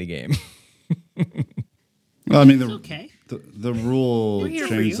understanding the game. Well, I mean, okay. the rule We're here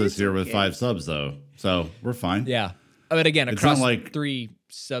for changed you. this It's year with 5 subs, though, so we're fine. Yeah. But again, It's across not like- 3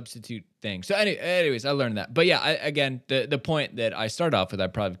 substitute thing. So anyways, I learned that. But yeah, again, the point that I start off with, I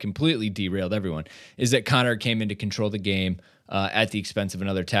probably completely derailed everyone, is that Connor came in to control the game at the expense of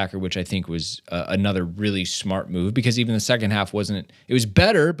another attacker, which I think was another really smart move, because even the second half it was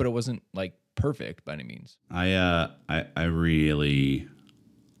better, but it wasn't like perfect by any means.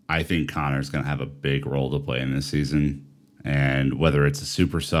 I think Connor's going to have a big role to play in this season. And whether it's a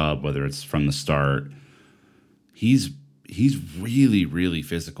super sub, whether it's from the start, he's really, really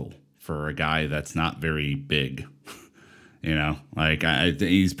physical for a guy that's not very big. Like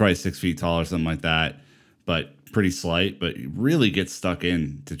he's probably 6 feet tall or something like that, but pretty slight, but really gets stuck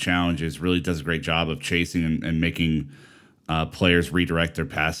in to challenges, really does a great job of chasing and making players redirect their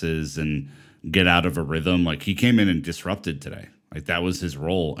passes and get out of a rhythm. Like he came in and disrupted today. Like that was his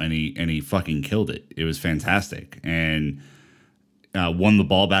role, and he fucking killed it. It was fantastic, and won the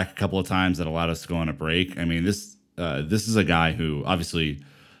ball back a couple of times that allowed us to go on a break. I mean, this is a guy who obviously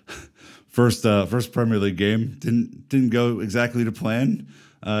first Premier League game didn't go exactly to plan,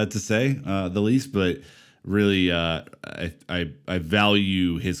 to say the least, but really I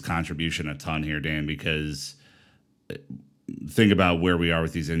value his contribution a ton here, Dan, because think about where we are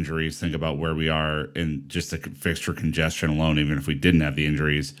with these injuries. Think about where we are in just the fixture congestion alone. Even if we didn't have the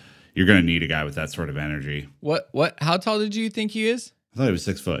injuries, you're going to need a guy with that sort of energy. What? How tall did you think he is? I thought he was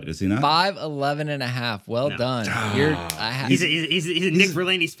 6 foot. Is he not? 5'11" and a half. Well done. He's a Nick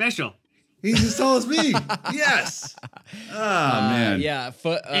Verlaney special. He's as tall as me. Yes. Man. Yeah.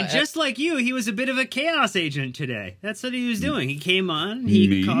 And just like you, he was a bit of a chaos agent today. That's what he was doing. He came on.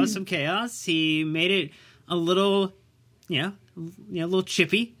 He caused some chaos. He made it a little, a little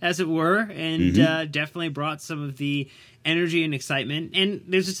chippy, as it were, and definitely brought some of the energy and excitement. And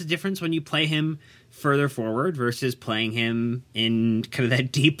there's just a difference when you play him further forward versus playing him in kind of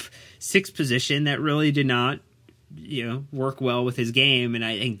that deep sixth position that really did not, work well with his game, and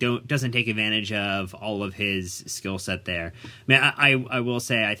I think doesn't take advantage of all of his skill set there. I mean, I will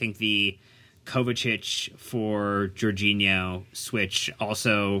say I think the Kovacic for Jorginho switch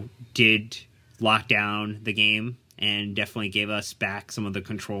also did lock down the game and definitely gave us back some of the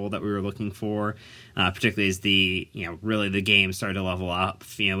control that we were looking for, particularly as really the game started to level up.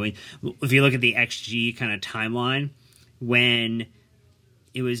 If you look at the XG kind of timeline, when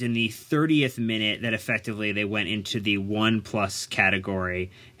it was in the 30th minute that effectively they went into the 1+ category,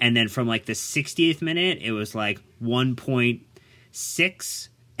 and then from like the 60th minute, it was like 1.6,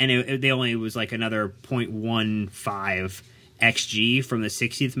 and they only was like another 0.15 XG from the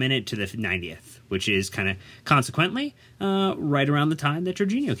 60th minute to the 90th, which is kind of consequently right around the time that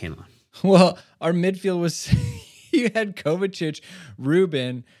Jorginho came on. Well, our midfield was you had Kovacic,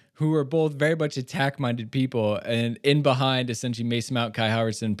 Ruben, who were both very much attack-minded people, and in behind, essentially Mason Mount, Kai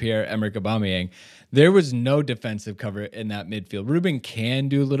Havertz, Pierre-Emerick Aubameyang. There was no defensive cover in that midfield. Ruben can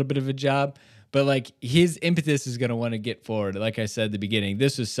do a little bit of a job, but like his impetus is going to want to get forward. Like I said at the beginning,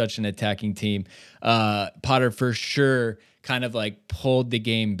 this was such an attacking team. Potter for sure kind of like pulled the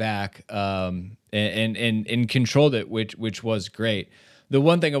game back and controlled it, which was great. The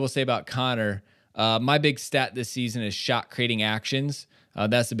one thing I will say about Connor, my big stat this season is shot creating actions.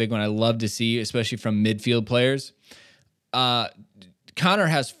 That's the big one I love to see, especially from midfield players. Connor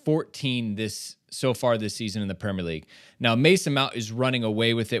has 14 so far this season in the Premier League. Now, Mason Mount is running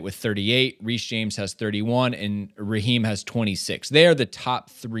away with it with 38. Reece James has 31, and Raheem has 26. They are the top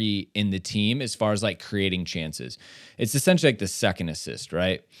three in the team as far as like creating chances. It's essentially like the second assist,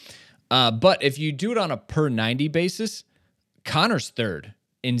 right? But if you do it on a per 90 basis, Connor's third,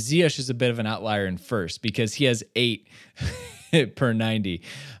 and Ziyech is a bit of an outlier in first because he has 8 per 90.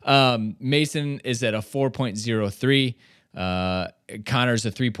 Mason is at a 4.03. Connor's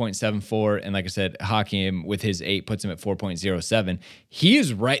a 3.74, and like I said, Hakim with his 8 puts him at 4.07. He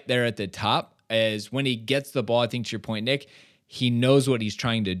is right there at the top. As when he gets the ball, I think to your point, Nick, he knows what he's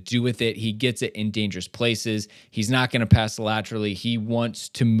trying to do with it. He gets it in dangerous places. He's not going to pass laterally. He wants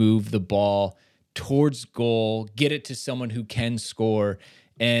to move the ball towards goal, get it to someone who can score,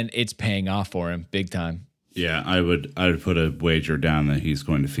 and it's paying off for him big time. Yeah, I would put a wager down that he's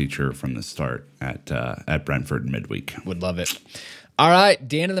going to feature from the start at Brentford midweek. Would love it. All right,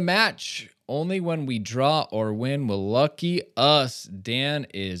 Dan of the match. Only when we draw or win will lucky us. Dan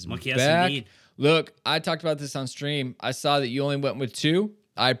is lucky back. Us indeed. Look, I talked about this on stream. I saw that you only went with 2.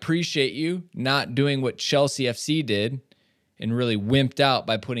 I appreciate you not doing what Chelsea FC did and really wimped out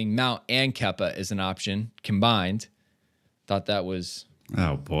by putting Mount and Kepa as an option combined. Thought that was...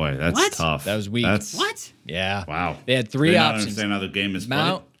 Oh boy, that's what? tough. That was weak. What? Yeah. Wow. They had 3 I options. understand how the game is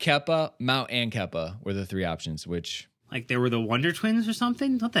Mount, Kepa, Mount, and Kepa were the 3 options, which... Like they were the Wonder Twins or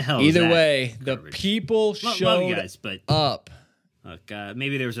something? What the hell Either is that? way, Garbage. the people Love showed you guys, but up Look,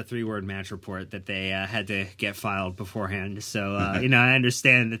 maybe there was a 3-word match report that they had to get filed beforehand. So, I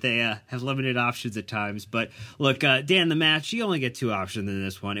understand that they have limited options at times. But look, Dan, the match, you only get 2 options in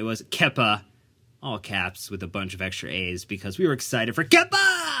this one. It was Kepa, all caps with a bunch of extra A's because we were excited for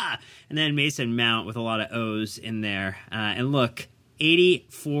Kepa! And then Mason Mount with a lot of O's in there. And look,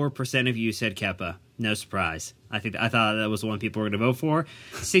 84% of you said Kepa. No surprise. I thought that was the one people were going to vote for.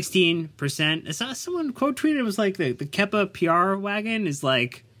 16%. I saw someone quote tweeted it was like the Kepa PR wagon is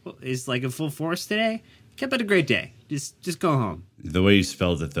like in full force today. Kepa had a great day. Just go home. The way you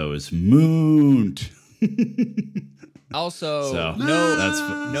spelled it though is mooned. Also, So,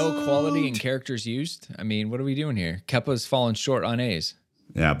 no quality in characters used. I mean, what are we doing here? Kepa's fallen short on A's.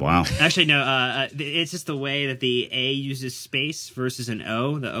 Yeah, wow. Actually, no. It's just the way that the A uses space versus an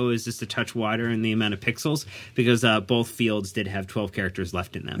O. The O is just a touch wider in the amount of pixels because both fields did have 12 characters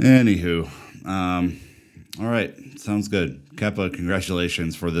left in them. Anywho, all right, sounds good. Kepa,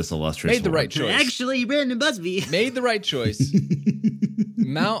 congratulations for this illustrious Made the right award. choice. Actually, Brandon Busby. Made the right choice.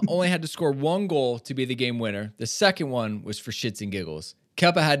 Mount only had to score 1 goal to be the game winner. The second one was for shits and giggles.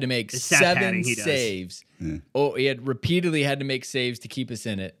 Kepa had to make stat 7 padding he does. saves. Oh, he had repeatedly had to make saves to keep us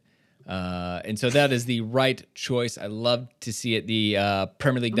in it. And so that is the right choice. I love to see it. The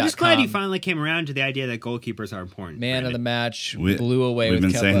Premier League.com. I'm just glad you finally came around to the idea that goalkeepers are important. Man of the Brandon. match We- blew away we've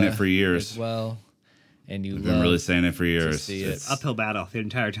with been saying Kepa it for years. as well. And you We've been really saying it for years. see it. It's- Uphill battle the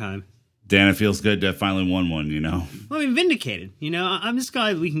entire time. Dan, it feels good to have finally won one, you know? Well, I mean, vindicated. I'm just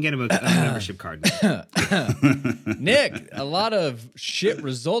glad we can get him a membership card now. Nick, a lot of shit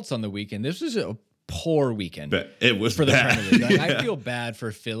results on the weekend. This was a poor weekend But it was for the bad. Premier League. Like, I feel bad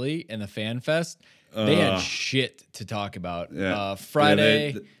for Philly and the Fan Fest. They had shit to talk about. Yeah.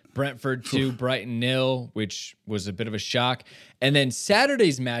 Friday, Yeah, Brentford 2, Brighton 0, which was a bit of a shock. And then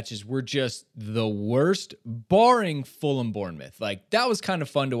Saturday's matches were just the worst, barring Fulham Bournemouth. Like, that was kind of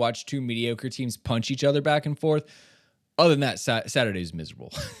fun to watch 2 mediocre teams punch each other back and forth. Other than that, Saturday's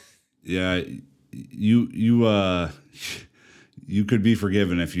miserable. Yeah, you could be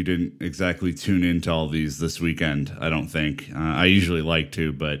forgiven if you didn't exactly tune into all these this weekend. I don't think I usually like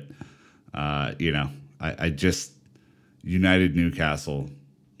to, but I just United Newcastle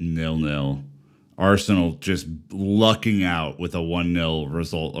 0-0. Arsenal just lucking out with a 1-0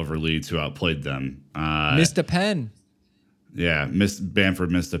 result over Leeds, who outplayed them. Missed a pen. Yeah,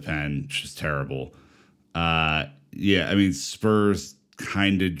 Bamford missed a pen, just terrible. Yeah, I mean Spurs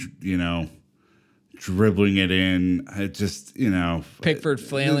kind of dribbling it in. It just Pickford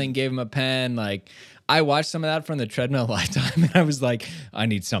flailing, gave him a pen. Like, I watched some of that from the treadmill lifetime, and I was like, I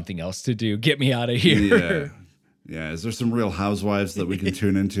need something else to do. Get me out of here. Yeah. Is there some Real Housewives that we can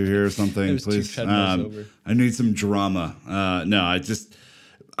tune into here or something, There's 2 please? treadmills over. I need some drama. No,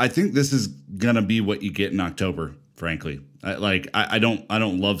 I think this is gonna be what you get in October. Frankly, I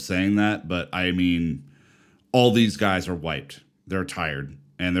don't love saying that, but I mean, all these guys are wiped. They're tired,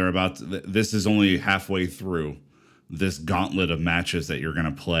 and they're about to, this is only halfway through this gauntlet of matches that you're going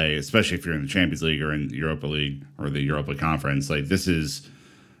to play, especially if you're in the Champions League or in the Europa League or the Europa Conference. Like, this is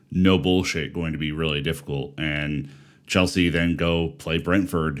no bullshit going to be really difficult. And Chelsea then go play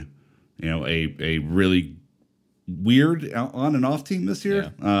Brentford, a really weird on and off team this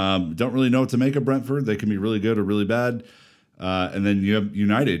year. Don't really know what to make of Brentford. They can be really good or really bad. And then you have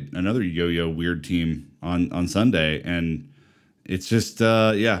United, another yo-yo weird team on Sunday. And it's just,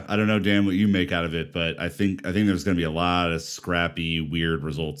 I don't know, Dan, what you make out of it, but I think there's going to be a lot of scrappy, weird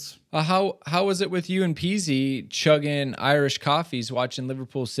results. How was it with you and Peasy chugging Irish coffees watching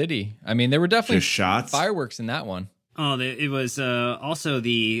Liverpool City? I mean, there were definitely Just shots? fireworks in that one. Oh, it was also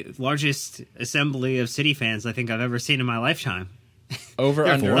the largest assembly of City fans I think I've ever seen in my lifetime. Over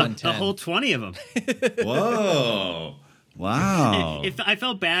under what? on 10. The whole 20 of them. Whoa. Wow. I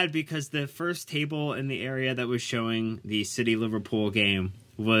felt bad because the first table in the area that was showing the City-Liverpool game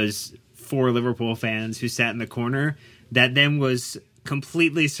was 4 Liverpool fans who sat in the corner that then was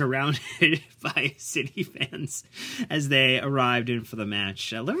completely surrounded by City fans as they arrived in for the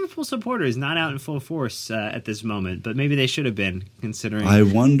match. Liverpool supporters not out in full force at this moment, but maybe they should have been, considering... I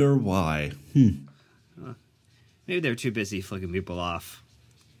wonder why. Maybe they're too busy flicking people off.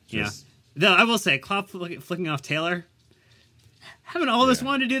 Just- Yeah. Though I will say, Klopp flicking off Taylor... Haven't all of us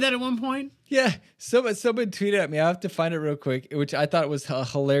wanted to do that at one point? Yeah, someone tweeted at me. I have to find it real quick, which I thought was a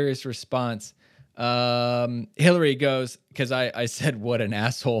hilarious response. Hillary goes, because I said, what an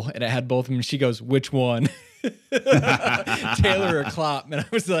asshole, and I had both of them, and she goes, which one? Taylor or Klopp? And I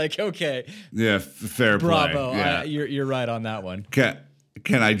was like, okay, Yeah, fair play. bravo. Yeah. You're right on that one. Can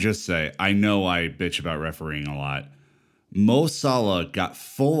I just say, I know I bitch about refereeing a lot, Mo Salah got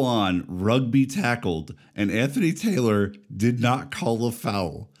full on rugby tackled, and Anthony Taylor did not call a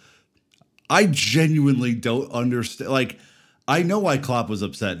foul. I genuinely don't understand. Like, I know why Klopp was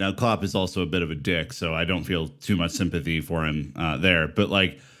upset. Now, Klopp is also a bit of a dick, so I don't feel too much sympathy for him there. But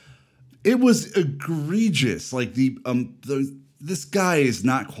like, it was egregious. Like this guy is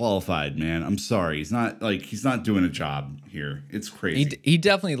not qualified, man. I'm sorry. He's not doing a job here. It's crazy. He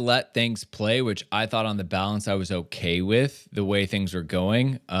definitely let things play, which I thought on the balance I was okay with the way things were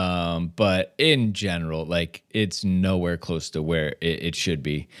going. But in general, like, it's nowhere close to where it should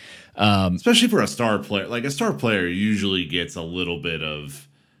be. Especially for a star player. Like, a star player usually gets a little bit of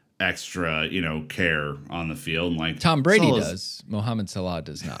extra, care on the field. Like Tom Brady does. Mohamed Salah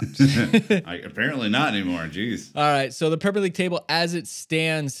does not. Apparently not anymore. Jeez. All right. So the Premier League table as it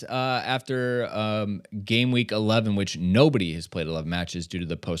stands after game week 11, which nobody has played 11 matches due to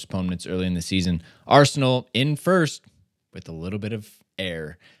the postponements early in the season. Arsenal in first with a little bit of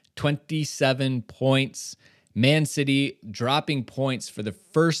air, 27 points. Man City dropping points for the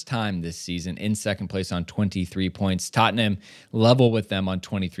first time this season in second place on 23 points. Tottenham level with them on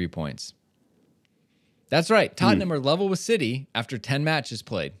 23 points. That's right. Tottenham are level with City after 10 matches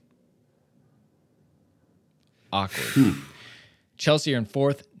played. Awkward. Chelsea are in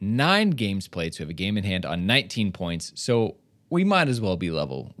fourth, 9 games played, so we have a game in hand on 19 points. So we might as well be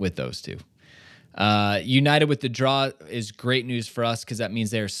level with those two. United with the draw is great news for us because that means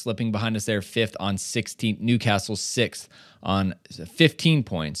they're slipping behind us. They're 5th on 16. Newcastle 6th on 15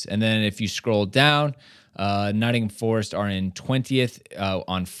 points. And then if you scroll down, Nottingham Forest are in 20th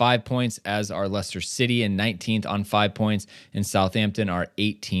on 5 points, as are Leicester City in 19th on 5 points, and Southampton are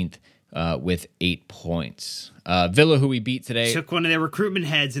 18th with 8 points. Villa, who we beat today, took one of their recruitment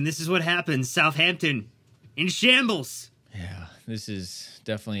heads, and this is what happens. Southampton in shambles. Yeah, this is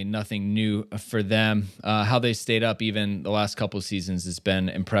definitely nothing new for them. How they stayed up even the last couple of seasons has been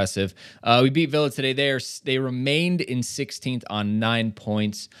impressive. We beat Villa today. They remained in 16th on 9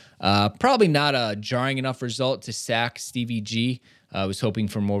 points. Probably not a jarring enough result to sack Stevie G. I was hoping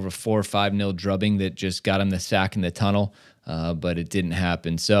for more of a 4 or 5-0 drubbing that just got him the sack in the tunnel, but it didn't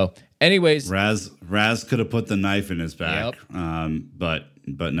happen. So, anyways, Raz could have put the knife in his back, but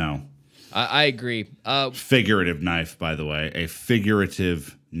no. I agree. Figurative knife, by the way. A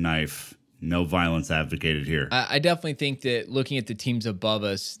figurative knife. No violence advocated here. I definitely think that looking at the teams above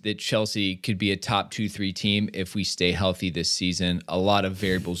us, that Chelsea could be a top 2-3 team if we stay healthy this season. A lot of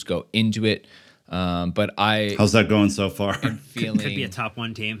variables go into it. But how's that going so far? Could be a top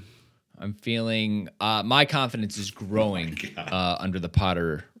 1 team. I'm feeling my confidence is growing under the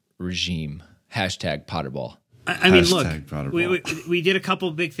Potter regime. Hashtag Potterball. I mean, look, we did a couple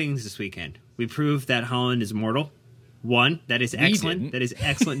of big things this weekend. We proved that Holland is mortal. One, that is excellent. That is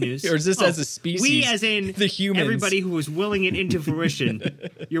excellent news. Or is this as a species? We, as in the humans, everybody who was willing it into fruition.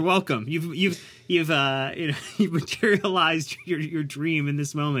 You're welcome. You've materialized your dream in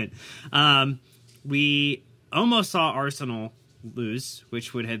this moment. We almost saw Arsenal lose,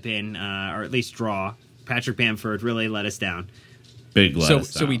 which would have been, or at least draw. Patrick Bamford really let us down. Big let us down.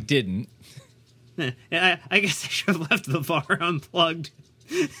 So we didn't. I guess I should have left the VAR unplugged.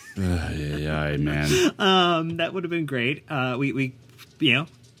 Yeah, man. That would have been great. We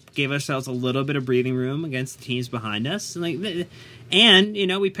gave ourselves a little bit of breathing room against the teams behind us, and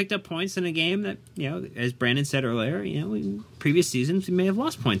we picked up points in a game that, as Brandon said earlier, previous seasons we may have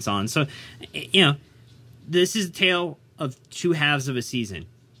lost points on. So, this is a tale of two halves of a season,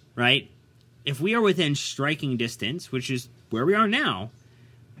 right? If we are within striking distance, which is where we are now,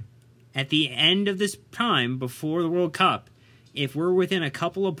 at the end of this time before the World Cup, if we're within a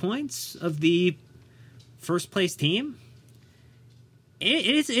couple of points of the first place team,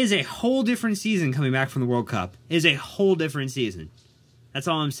 it is a whole different season coming back from the World Cup. It is a whole different season. That's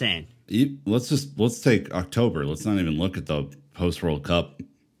all I'm saying. Let's take October. Let's not even look at the post World Cup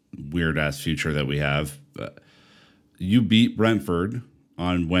weird ass future that we have. You beat Brentford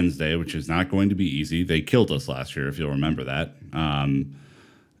on Wednesday, which is not going to be easy. They killed us last year, if you'll remember that.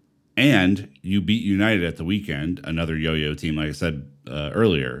 And you beat United at the weekend, another yo-yo team, like I said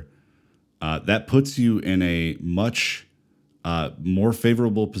earlier. That puts you in a much more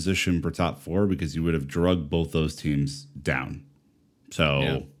favorable position for top 4 because you would have drugged both those teams down.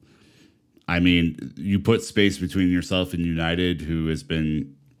 So, I mean, you put space between yourself and United, who has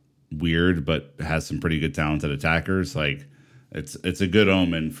been weird but has some pretty good talented attackers. Like, it's a good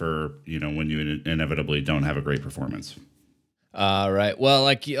omen for, when you inevitably don't have a great performance. All right. Well,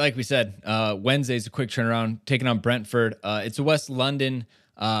 like we said, Wednesday's a quick turnaround, taking on Brentford. It's a West London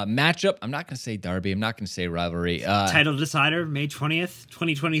matchup. I'm not going to say derby. I'm not going to say rivalry. Title decider, May 20th,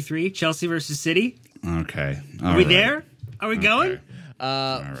 2023, Chelsea versus City. Okay. Are we there? Are we going?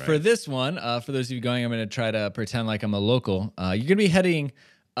 Right. For this one, for those of you going, I'm going to try to pretend like I'm a local. You're going to be heading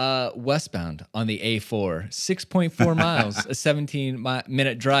westbound on the A4, 6.4 miles, a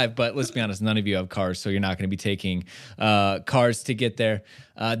 17-minute drive. But let's be honest, none of you have cars, so you're not going to be taking cars to get there.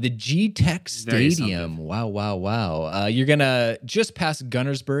 The G-Tech Stadium. Wow. You're going to just pass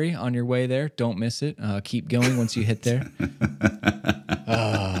Gunnersbury on your way there. Don't miss it. Keep going once you hit there.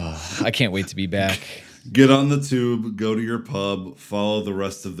 I can't wait to be back. Get on the tube, go to your pub, follow the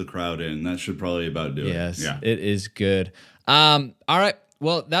rest of the crowd in. That should probably about do it. Yes, it is good. All right.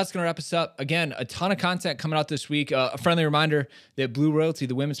 Well, that's going to wrap us up. Again, a ton of content coming out this week. A friendly reminder that Blue Royalty,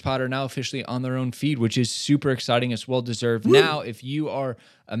 the women's pod, are now officially on their own feed, which is super exciting. It's well-deserved. Now, if you are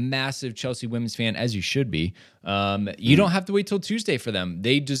a massive Chelsea women's fan, as you should be, you don't have to wait till Tuesday for them.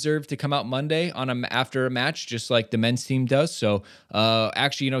 They deserve to come out Monday after a match, just like the men's team does. So,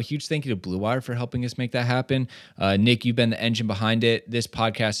 actually, huge thank you to Blue Wire for helping us make that happen. Nick, you've been the engine behind it. This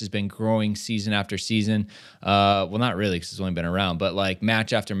podcast has been growing season after season. Well, not really, because it's only been around, but like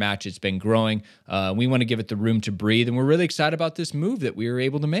match after match, it's been growing. We want to give it the room to breathe, and we're really excited about this move that we were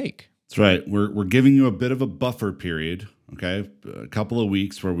able to make. That's right. We're giving you a bit of a buffer period, okay? A couple of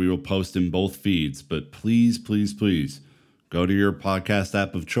weeks where we will post in both feeds, but please go to your podcast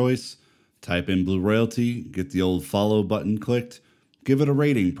app of choice, type in Blue Royalty, get the old follow button clicked, give it a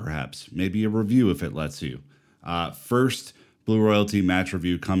rating perhaps, maybe a review if it lets you. First Blue Royalty match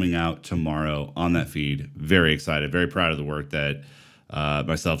review coming out tomorrow on that feed. Very excited, very proud of the work that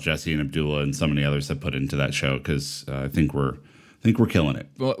myself, Jesse, and Abdullah and so many others have put into that show, because I think we're killing it.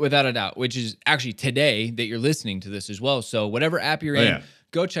 Well, without a doubt, which is actually today that you're listening to this as well. So whatever app you're in,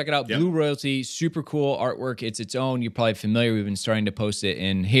 go check it out. Yep. Blue Royalty, super cool artwork. It's its own. You're probably familiar. We've been starting to post it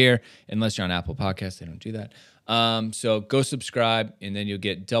in here, unless you're on Apple Podcasts. They don't do that. So go subscribe, and then you'll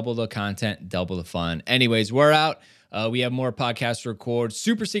get double the content, double the fun. Anyways, we're out. We have more podcasts to record.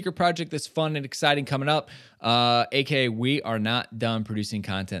 Super secret project that's fun and exciting coming up. AKA, we are not done producing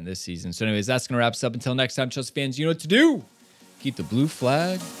content this season. So anyways, that's going to wrap us up. Until next time, Chelsea fans, you know what to do. Keep the blue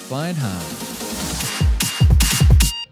flag flying high.